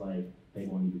it's just like they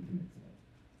won't even commit to it.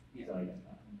 Yeah. So I get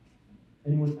that.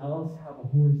 Anyone else have a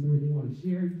horror story they want to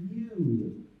share?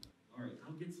 You. All right,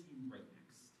 I'll get to you right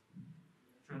next.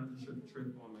 Try not to t-shirt trip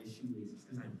on my shoelaces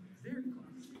because I'm very close.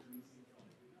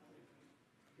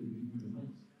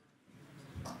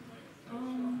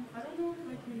 I don't know if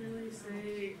I can really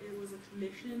say it was a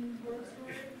commissioned horror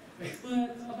story,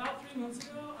 but about 3 months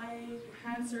ago, I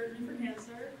had surgery for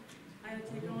cancer. I had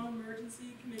to take on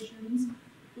emergency commissions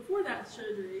before that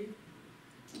surgery,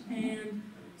 and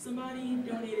somebody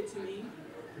donated to me.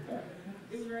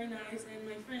 It was very nice, and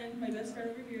my friend, my best friend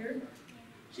over here,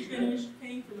 she finished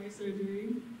paying for my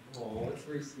surgery. Oh, that's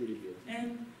very sweet of you.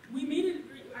 And we made it,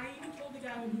 I even told the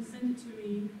guy when he sent it to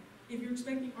me, if you're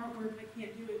expecting artwork, I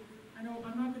can't do it. I'm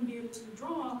not going to be able to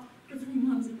draw for 3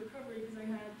 months in recovery because I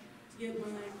had to get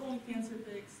my colon cancer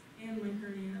fixed and my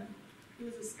hernia. It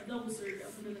was a double surgery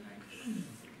up into the night.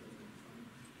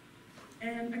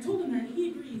 And I told him that, and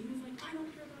he agreed. He was like, I don't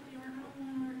care about the art, I don't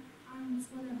want art, I'm just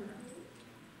whatever.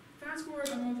 Fast forward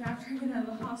a month after I get out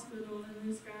of the hospital, and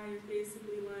this guy is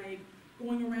basically like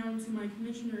going around to my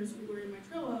commissioners who were in my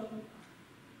Trello,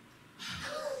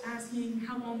 asking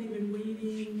how long they've been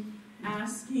waiting,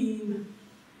 asking,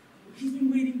 he's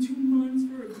been waiting 2 months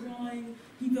for a drawing.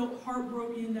 He felt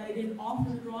heartbroken that I didn't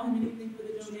offer to draw him anything for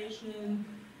the donation.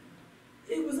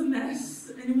 It was a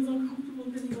mess, and it was uncomfortable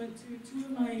because he went to 2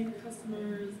 of my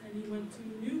customers, and he went to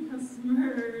new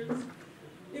customers.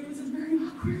 It was just very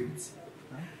awkward.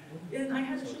 And I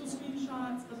had to show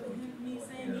screenshots of me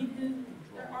saying,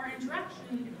 our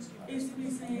interaction,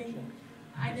 basically saying,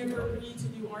 I never agreed to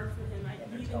do art for him.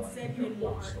 He even said he didn't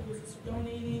want art. He was just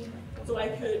donating so I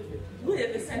could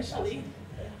live, essentially.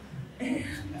 And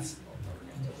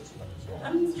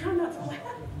I'm just trying not to laugh.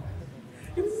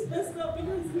 It was just messed up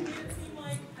because he made it seem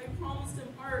like I promised him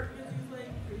art because he was like,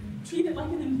 treated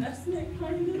like an investment,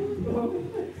 kind of.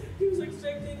 He was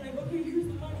expecting, like, okay, here's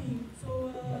the money,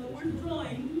 so where's the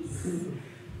drawings?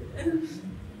 And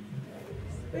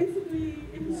basically,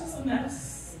 it was just a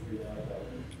mess.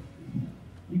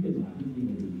 You can laugh. You can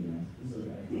do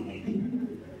that.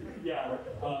 Yeah.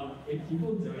 If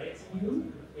people donate to you,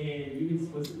 and you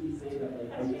explicitly say that,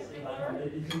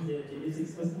 it is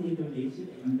explicitly a donation,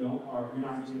 and you're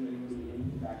not giving anybody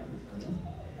anything back in return.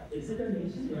 It's a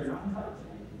donation. They're not entitled to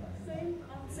anything back.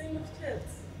 Same with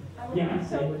tips. Yeah,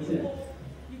 same with tips.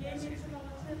 You gave me $10 tips.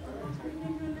 I'm going to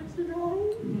give you an extra drawing.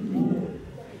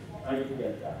 I can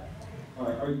get that. All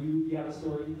right. Do you have a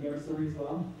story? Do you have a story as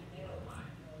well?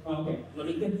 Okay, let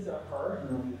me get to her and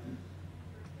then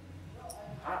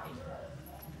hi.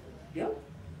 Yep.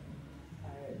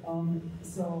 Alright,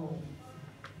 so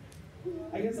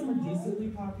I guess I'm a decently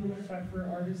popular Pfeffer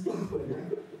artist on Twitter.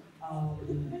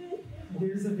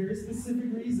 There's a very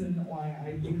specific reason why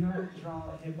I do not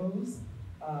draw hippos.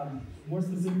 More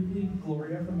specifically,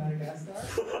 Gloria from Madagascar.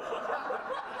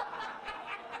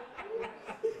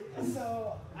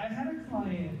 So I had a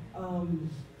client,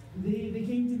 they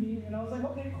came to me and I was like,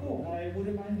 okay, cool, I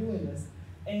wouldn't mind doing this.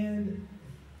 And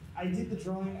I did the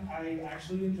drawing, I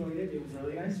actually enjoyed it, it was a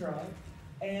really nice drawing.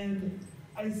 And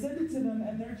I sent it to them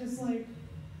and they're just like,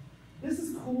 this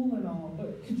is cool and all,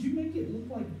 but could you make it look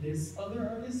like this other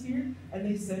artist here? And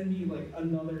they send me like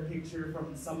another picture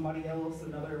from somebody else,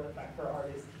 another like Pfeffer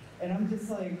artist. And I'm just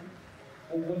like,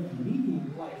 well, what do you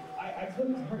mean? Like, I put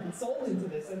my heart and soul into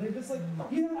this, and they're just like,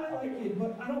 yeah, I like it,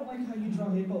 but I don't like how you draw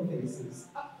hippo faces.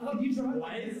 You draw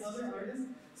like this other artist?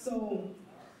 So,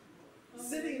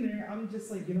 sitting there, I'm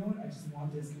just like, you know what, I just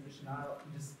want this commission out,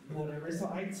 just whatever. So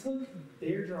I took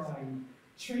their drawing,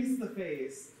 traced the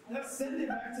face, sent it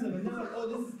back to them, and they're like, oh,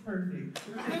 this is perfect.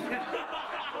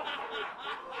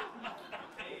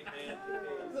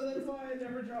 So that's why I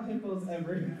never draw hippos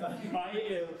ever.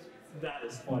 That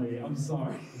is funny, I'm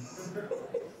sorry.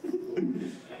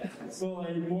 So,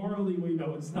 like, morally, we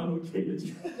know it's not okay to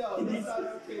draw. No, it's not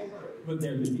okay. But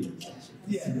there could be exceptions.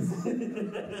 Yes.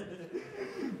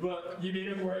 But you made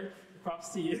it work. Props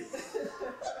to you.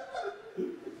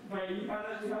 Right, you have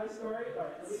a story? All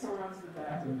right, let me come around to the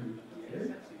back over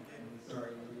here.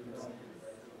 Sorry.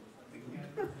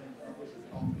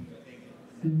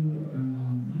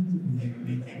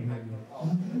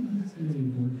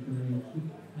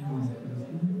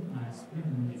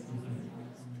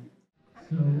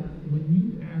 So when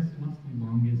you asked what's the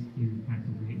longest you've had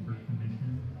to wait for a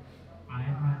commission, I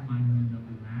had mine end up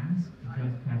last,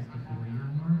 just past the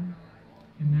 4-year mark,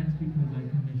 and that's because I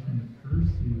commissioned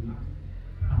Fursuit when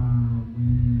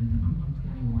I'm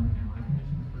 21 now. I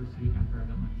commissioned Fursuit after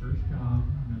I got my first job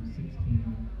when I was 16.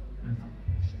 I was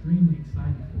extremely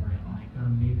excited for it, and I got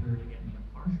a maker to get me a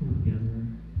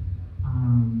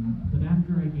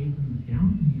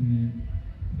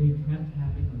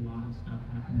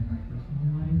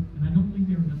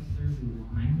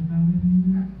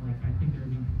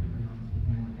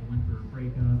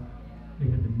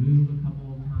move a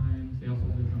couple of times. They also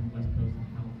lived on the west coast of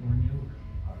California.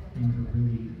 Things are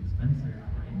really expensive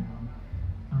right now.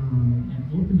 And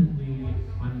ultimately,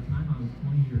 by the time I was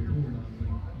 20 years old, I was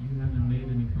like, you haven't made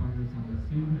any progress on the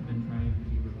suit. I've been trying to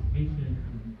be really patient.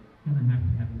 I'm gonna have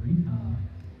to have a refund.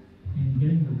 And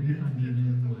getting the refund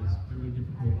even was really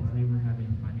difficult because they were having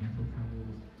financial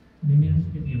troubles. They managed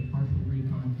to get me a partial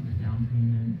refund for the down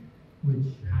payment,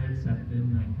 which I accepted,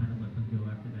 and I kind of let them go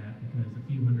after that because a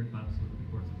few $100 over the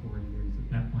course of 4 years. At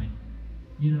that point,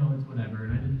 you know, it's whatever.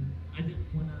 And I didn't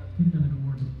want to put them in a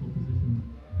more difficult position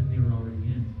than they were already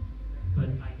in.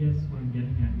 But I guess what I'm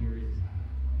getting at here is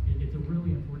it's a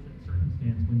really unfortunate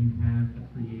circumstance when you have a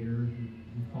creator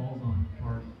who falls on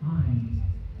hard times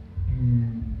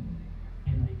and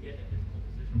they get in a difficult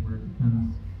position where it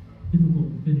becomes difficult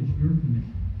to finish your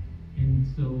commission. And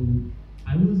so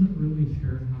I wasn't really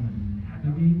sure how to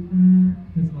navigate that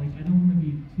because, like, I don't want to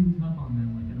be too tough on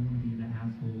them. Like, I don't want to be the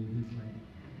asshole who's like,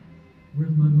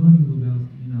 "Where's my money,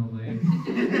 Lebowski?" You know, like.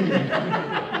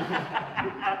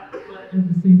 But at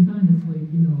the same time, it's like,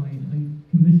 you know, I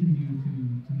commissioned you to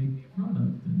make me a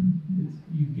product, and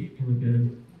you gave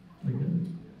me like a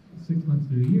 6 months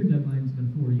to a year deadline. It's been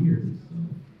 4 years, so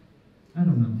I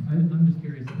don't know. I'm just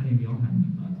curious if any of y'all have any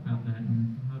thoughts about that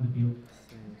and how to deal with that.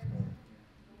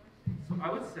 So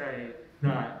I would say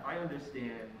that I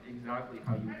understand exactly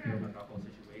how you feel about that whole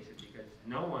situation because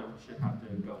no one should have to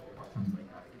go through hard times like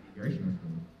that. It can be very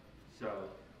stressful.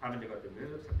 So having to go through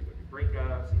moves, having to go through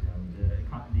breakups, you know, the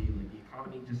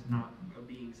economy just not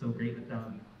being so great with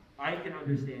them, I can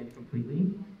understand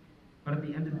completely. But at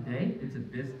the end of the day, it's a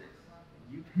business.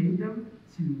 You paid them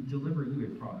to deliver you a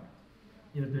product.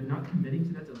 And if they're not committing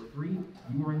to that delivery,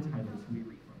 you are entitled to a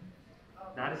refund.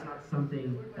 That is not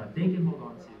something that they can hold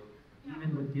on to,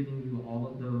 even with giving you all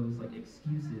of those like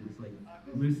excuses, like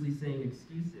loosely saying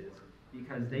excuses,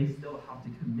 because they still have to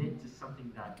commit to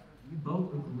something that you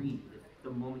both agreed the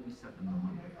moment you sent them the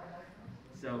money.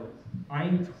 So I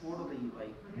totally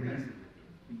like reason with you,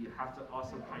 but you have to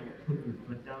also kind of put your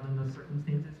foot down in those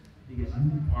circumstances because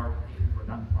you are paying for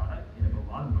that product, and if a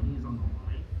lot of money is on the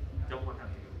line, you don't want that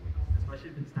to go to waste. Especially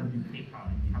if it's not a new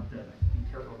PayPal, and you have to be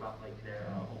careful about like their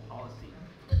whole policy,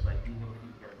 like you know if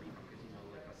you get a refund because you know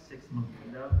like a 6-month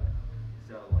window.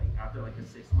 So like after like the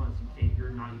 6 months,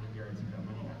 you're not even guaranteed that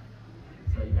money back.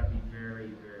 So you got to be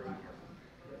very, very careful.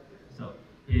 So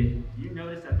if you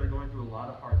notice that they're going through a lot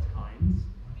of hard times,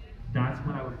 that's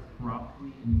when I would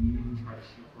probably immediately try to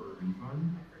shoot for a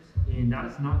refund. And that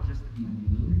is not just to be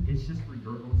mean, it's just for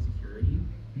your own security,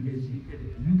 because you could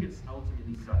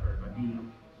ultimately suffer by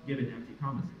being given empty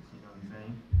promises, you know what I'm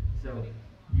saying? So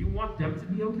you want them to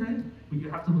be okay, but you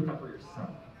have to look out for yourself.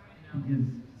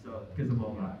 Because of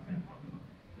all that.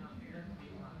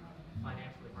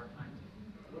 Financially hard times.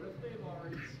 What if they've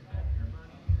already spent your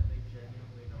money and they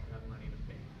genuinely don't have money to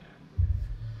pay you back?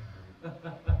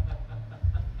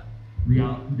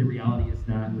 The reality is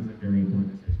that was a very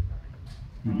important decision for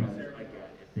me. Because again,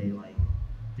 if they like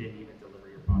didn't even deliver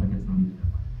your product, it's not even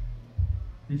their money.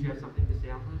 Did you have something to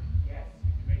say on that? Yes, you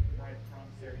can make the right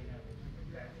promissory note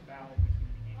that's valid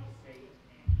between any state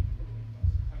and even between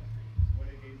most countries. What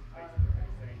it is basically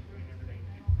saying whenever they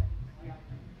do something.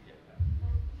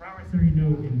 Promissory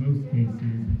note in most cases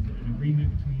is an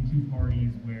agreement between two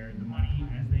parties where the money,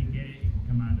 as they get it, it can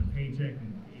come out of a paycheck,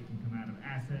 and it can come out of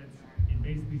assets. It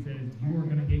basically says you are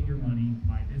going to get your money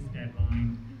by this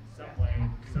deadline, some way,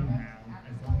 somehow,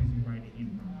 as long as you write it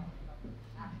in.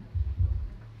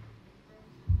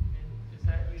 Is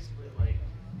that basically like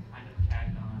kind of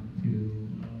tagged on to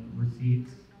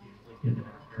receipts? Usually given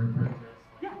a fair purchase.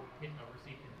 Yeah. A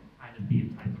receipt can kind of be a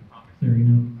type of promissory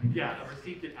note. Yeah, a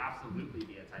receipt could absolutely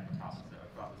be a type of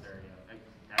promissory note.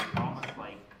 That's almost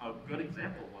like a good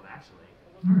example of one, actually.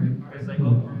 All right. It's like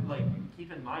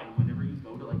keep in mind whenever you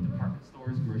go to like department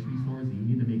stores, grocery stores, and you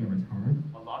need to make a return,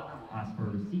 a lot of them will ask for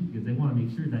a receipt because they want to make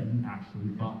sure that you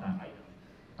actually bought that item.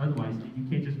 Otherwise, you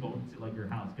can't just go into like your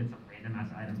house, get some random ass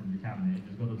item from your cabinet, and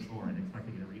just go to the store and expect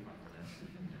to get a refund for this.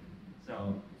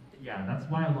 So yeah, that's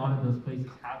why a lot of those places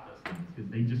have those things because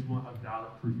they just want a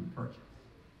valid proof of purchase.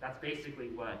 That's basically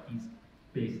what he's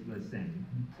basically saying,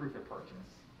 proof of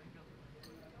purchase.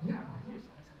 Yeah.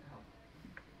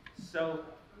 So,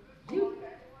 we'll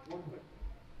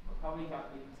probably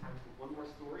got maybe time for one more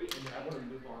story, and then I want to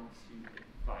move on to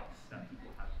advice that people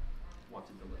want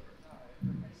to deliver.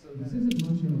 So this isn't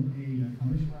much of a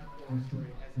commission or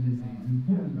story as it is an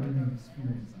important learning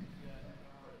experience.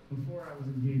 Before I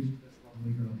was engaged to this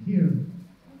lovely girl here,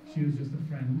 she was just a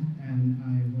friend, and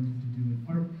I wanted to do an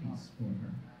art piece for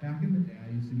her. Back in the day, I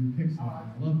used to do pixel art.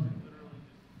 I loved it.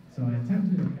 So I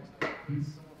attempted a pixel art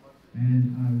piece,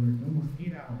 and I worked almost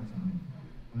 8 hours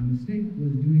mistake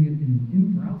was doing it in an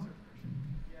in-browser version.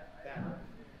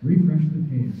 Refresh the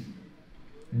page.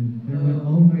 And there went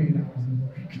all my 8 hours of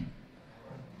work.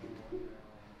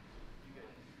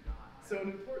 So an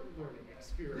important learning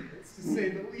experience, to say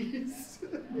the least.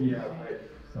 Yeah,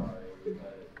 sorry,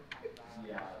 but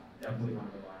yeah, definitely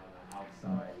want to rely on the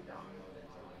outside downloaded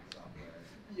software.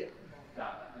 Yeah.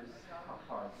 That is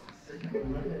hard to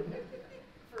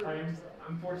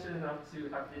I'm fortunate enough to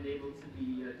have been able to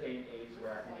be in a day and age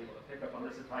where I've been able to pick up on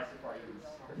this advice before I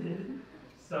even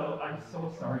So I'm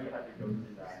so sorry I had to go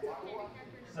through that.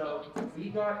 So we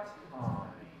got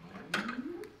time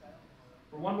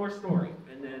for one more story,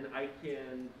 and then I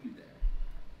can you there.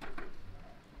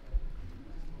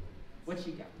 What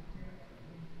you got?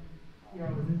 Yeah,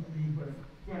 I was interviewed with a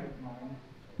friend of mine.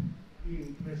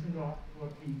 He commissioned off for a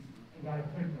piece and got a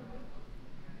print of it.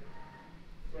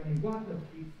 When he got the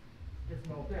piece, it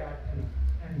smelled bad,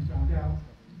 and he found out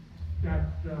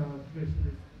that the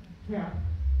commissioner's cat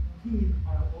peed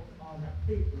on that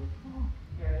paper,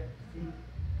 and it seeped,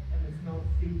 and the smell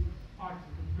seeped onto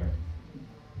the print.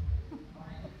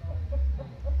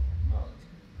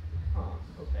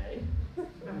 Okay.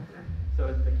 So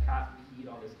is the cat peed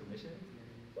on his commission?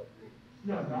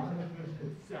 No, not on the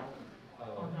commission itself.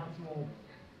 Oh. On the actual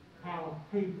pile of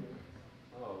paper.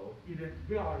 Oh. He didn't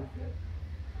realize it.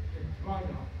 It dried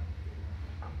up.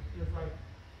 Just like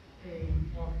a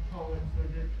off-color, so he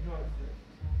didn't notice it.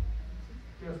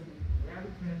 Just ran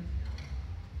the print,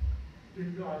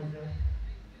 didn't realize it,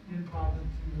 didn't bother to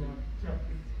check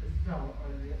the smell or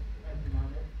the engine on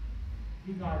it.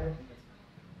 He got it,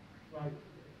 like,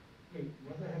 hey,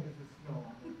 what the heck is this smell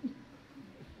on it?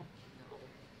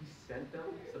 He sent them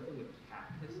something with cat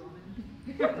piss on it?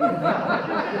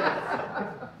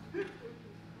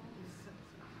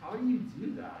 How do you do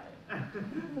that?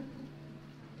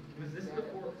 Was this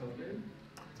before COVID?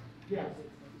 Yes.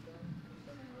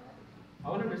 I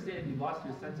would understand if you lost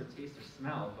your sense of taste or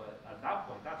smell, but at that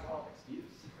point, that's all an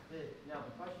excuse. Now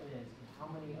the question is, how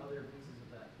many other pieces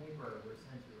of that paper were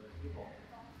sent to other people?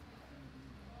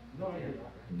 No idea.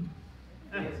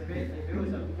 If it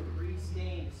was a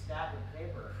pre-stained stack of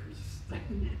paper,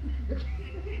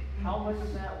 how much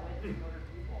of that went to other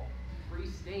people?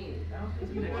 Pre-stained.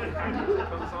 It's an extra package that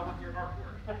comes on with your artwork.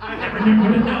 You're never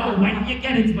gonna know when you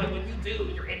get it, but when you do,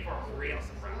 you're in for a real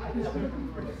surprise.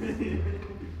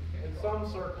 In some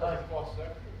circles, it costs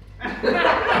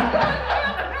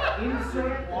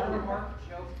Insert watermark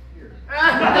joke here.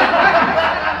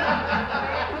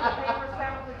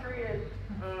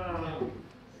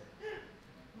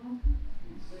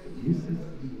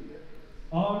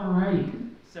 Alright,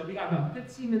 so we got about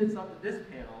 15 minutes left of this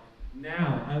panel.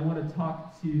 Now, I want to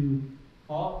talk to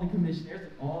all the commissioners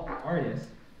and all the artists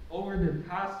over the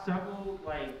past several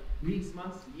weeks,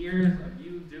 months, years of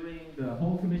you doing the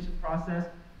whole commission process.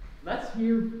 Let's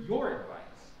hear your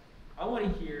advice. I want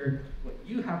to hear what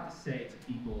you have to say to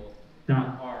people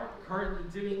that are currently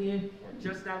doing it or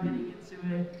just now getting into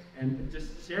it, and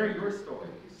just share your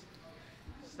stories.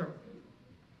 Start with you.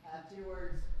 Have 2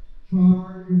 words.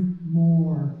 Charge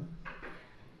more.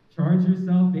 Charge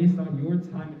yourself based on your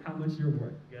time and how much you're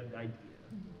worth. Good idea.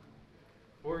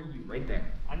 Or you, right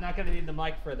there. I'm not going to need the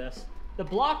mic for this. The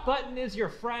block button is your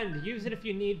friend. Use it if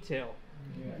you need to.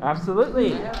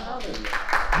 Absolutely. I have another.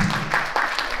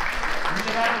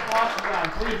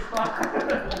 Please stop.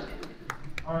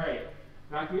 All right,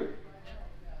 back here.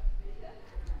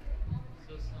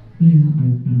 Thing I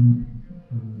found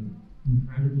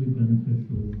incredibly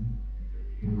beneficial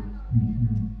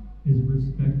is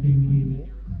respecting even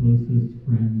your closest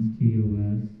friend's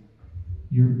TOS.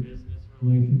 Your business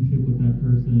relationship with that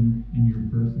person and your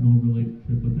personal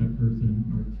relationship with that person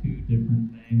are 2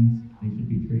 different things. They should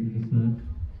be treated as such.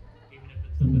 Even if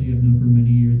it's somebody I've known for many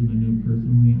years and I know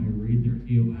personally, I read their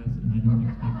TOS and I don't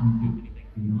expect them to do anything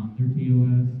beyond their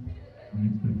TOS. I don't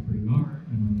expect free art.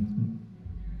 I don't expect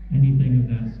anything of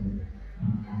that sort.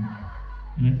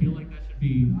 And I feel like that should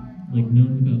be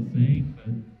known without saying,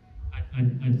 but I've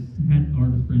had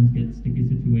artist friends get sticky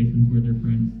situations where their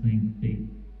friends think they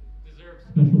deserve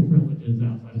special privileges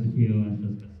outside of the TOS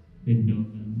just because they know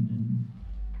them, and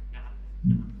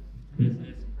no.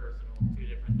 Business and personal, 2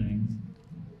 different things.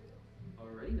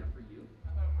 Alrighty, now for you. I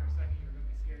thought for a second you were going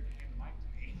to be scared to hand the mic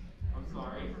to me. I'm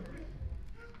sorry.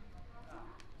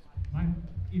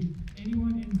 If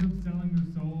anyone ends up selling their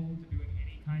soul to doing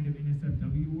any kind of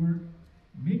NSFW work,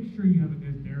 make sure you have a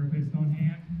good therapist on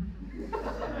hand.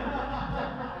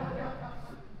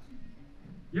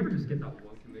 You ever just get that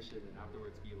one commission and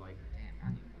afterwards be like, damn, I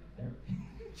need therapy?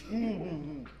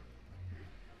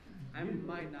 I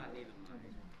might not need a mic,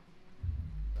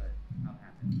 but I'll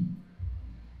have it.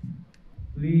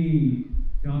 Please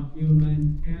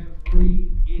document every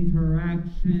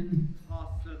interaction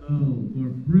possible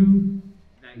for proof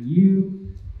that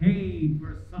you paid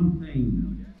for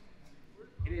something.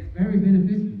 It is very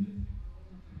beneficial.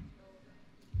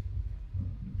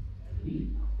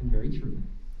 And very true.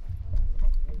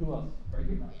 Who else? Right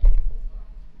here.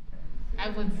 I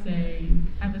would say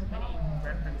have as many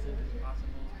references as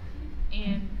possible.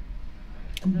 And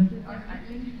another part, I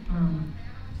think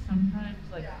sometimes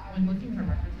like when looking for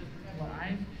references, what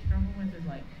I struggle with is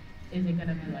like, is it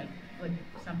gonna be like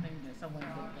something that someone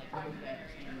could like look at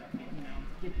and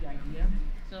get the idea?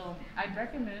 So I'd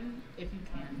recommend, if you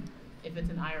can, if it's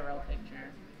an IRL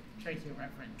picture, trace your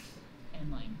reference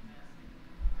and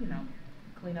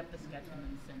clean up the sketch and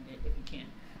then send it if you can.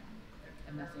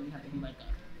 I'm not saying you have to be like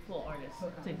a full artist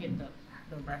to get the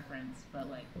reference, but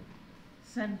like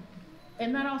send,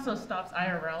 and that also stops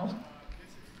IRL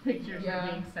pictures from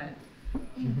being sent.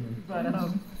 But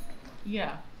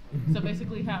yeah. So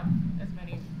basically have as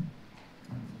many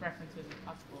references as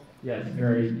possible. Yes,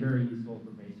 very, very useful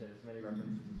information. As many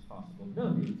references as possible. No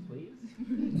names, please.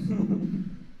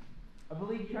 I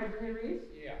believe you had your hand raised?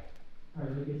 Yeah. All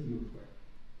right, let me get to you quick.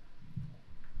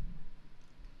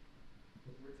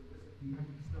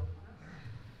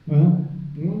 Well,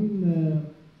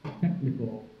 one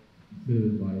technical bit of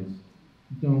advice,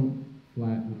 don't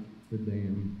flatten the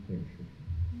damn picture.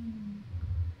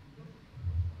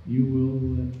 You will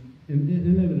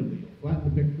inevitably flatten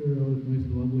the picture, oh, it's nice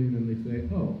and lovely, and then they say,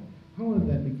 oh, I wanted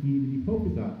that to be polka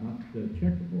dot, not the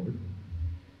checkerboard.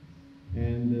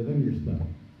 And then you're stuck.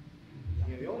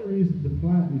 Yeah, the only reason to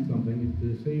flatten something is to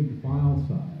save the file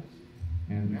size.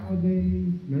 And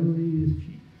nowadays, memory is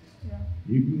cheap. Yeah.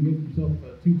 You can get yourself a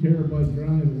 2 terabyte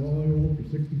drive of oil for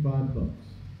 $65.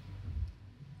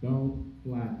 Don't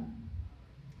flatten.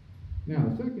 Now,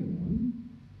 the second one,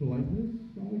 politeness,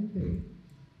 always pays.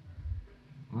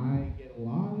 I get a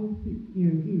lot of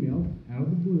emails out of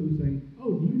the blue saying,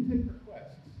 oh, do you take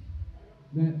requests?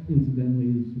 That,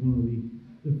 incidentally, is one of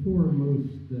the 4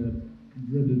 most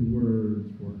dreaded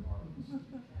words for an artist.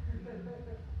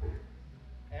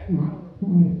 And my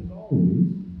reply is always,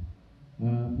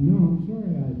 no, I'm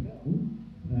sorry, I don't.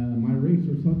 My rates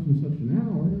are such and such an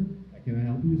hour. Can I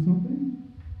help you with something?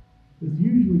 This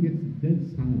usually gets dead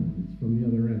silence from the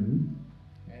other end,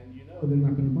 and you know they're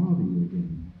not going to bother you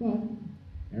again. But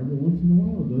every once in a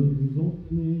while, it does result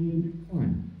in a new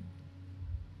client.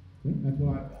 Okay, that's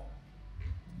what I thought.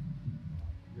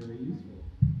 Very useful.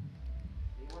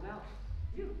 Anyone else?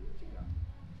 You. What you got?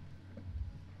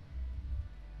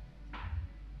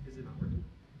 Is it not working?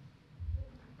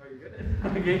 Oh, you're good?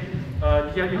 Okay.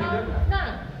 Did you have your hand up? No.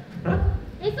 Huh?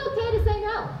 It's okay to say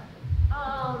no.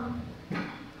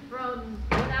 From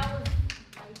when I was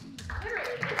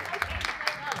literally, it's okay to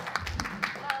say no.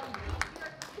 If you're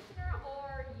a commissioner or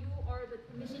you are the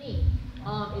commissionee,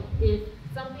 if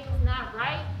something's not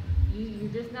right,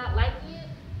 you're just not liking it,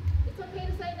 it's okay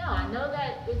to say no. I know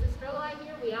that it's a struggle out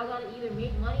here. We all got to either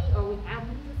make money or we have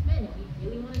money to spend, and we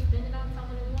really want to spend it on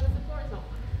someone and we want to support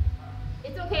someone.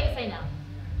 It's okay to say no.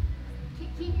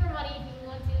 Keep your money if you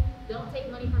want to. Don't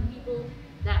take money from people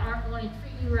that aren't going to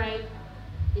treat you right.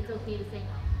 It's okay to say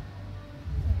no.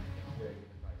 Very good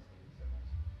advice. Thank you so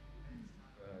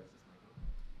much.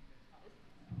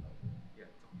 Yeah,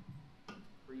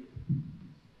 for you.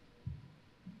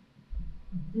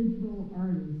 Digital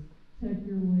artists, check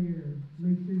your layer.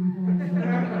 Make sure you're going to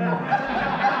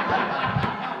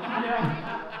Yeah.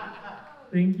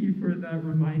 Thank you for that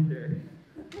reminder.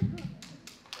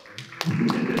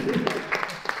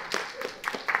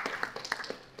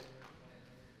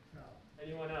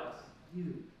 Anyone else?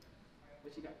 You.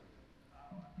 What you got?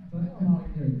 So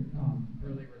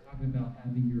earlier we were talking about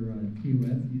having your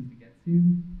TOS used against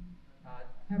you.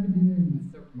 Have been doing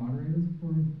server moderators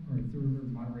for, or server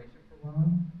moderation for a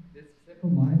while. This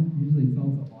simple line usually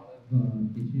solves a lot of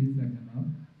issues that come up.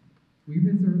 We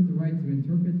reserve the right to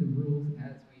interpret the rules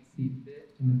as we see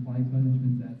fit and apply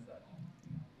punishments as such.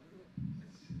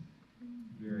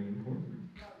 Very important.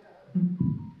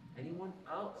 Anyone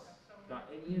else got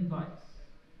any advice?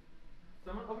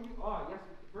 Someone over you? Oh, yes,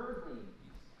 with the bird names.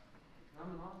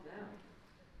 Coming off down.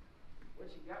 What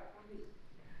you got for me?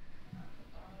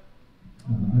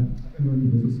 I've been running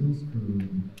businesses for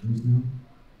years now,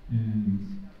 and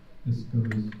this goes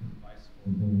with advice for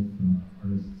both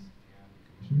artists and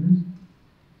commissioners.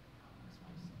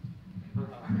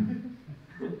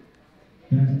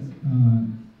 That a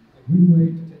good way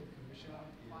to take a commission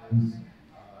is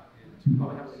in 2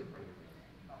 parts.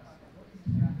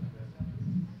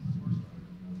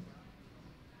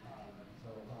 So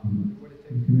a good way to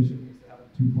take a commission is to have it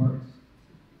in 2 parts.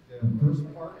 The first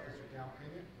part is your down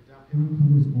payment. Your down payment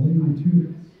covers all your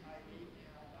materials.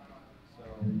 So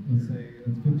let's say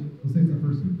it's 15. Let's say it's a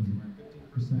fursuit. It's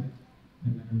 15%,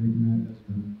 and then you're making that as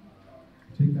your.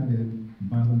 You take that in, you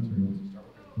buy all the materials, you start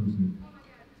with the fursuit.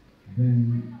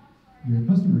 Then your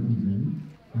customer comes in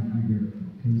and either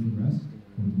pays the rest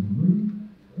for delivery,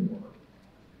 or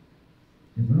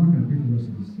if they're not going to pay the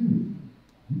rest of the suit,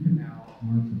 you can now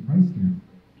mark the price down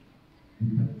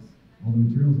because all the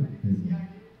materials that you paid for.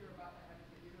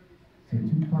 So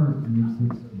two-part makes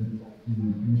it so that the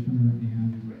commissioner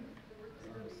and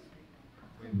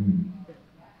win.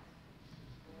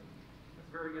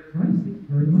 That's very good Right, advice.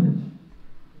 very much.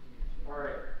 All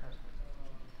right.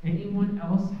 Anyone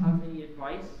else have any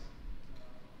advice?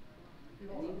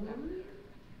 Anyone?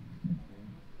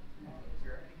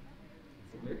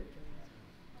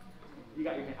 You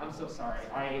got your hand. I'm so sorry.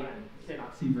 I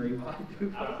cannot see very well. I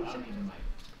don't need the mic.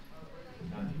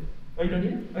 Oh, you don't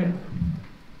need it? Okay.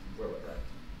 Where was that?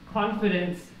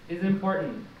 Confidence is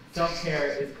important.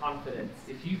 Self-care is confidence.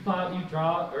 If you thought you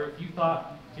draw, or if you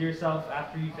thought to yourself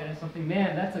after you finish something,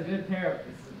 man, that's a good pair of,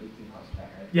 this is an 18 plus pair,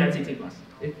 right? Yeah, it's 18 plus.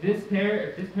 If this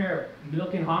pair of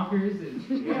milking honkers is,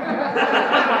 yeah,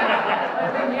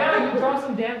 you draw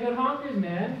some damn good honkers,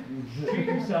 man. Treat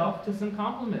yourself to some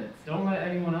compliments. Don't let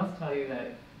anyone else tell you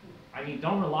that. I mean,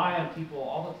 don't rely on people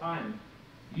all the time.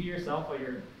 You yourself are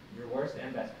your worst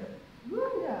and best critic.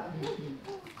 Yeah.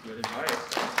 Good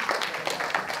advice.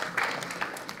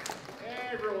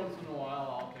 Every once in a while,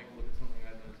 I'll take a look at something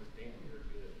I've done and say, damn, you're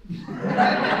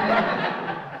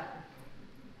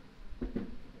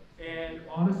good. And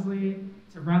honestly,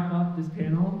 to wrap up this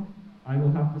panel, I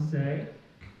will have to say,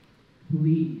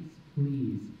 please,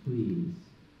 please, please,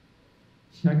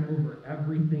 check over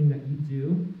everything that you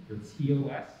do, your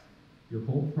TOS, your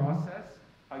whole process,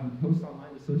 how you post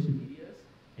online to social medias,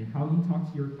 and how you talk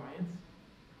to your clients.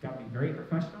 You've got to be very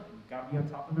professional. You've got to be on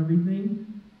top of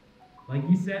everything. Like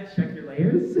you said, check your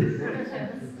layers.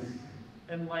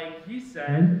 And like you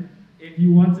said, if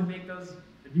you want to make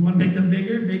them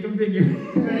bigger, make them bigger.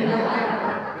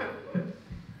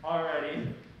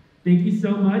 Alrighty. Thank you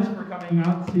so much for coming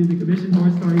out to the Commission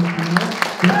Horror Stories panel.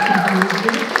 I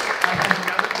have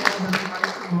another panel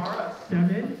that's coming tomorrow at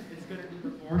 7. It's going to be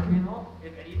the 4 panel.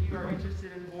 If any of you are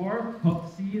interested in 4, hope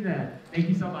to see you then. Thank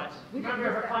you so much. Remember,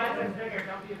 if our clients are bigger,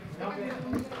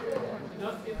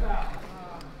 don't skip out.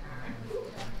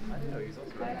 I know he's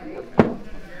also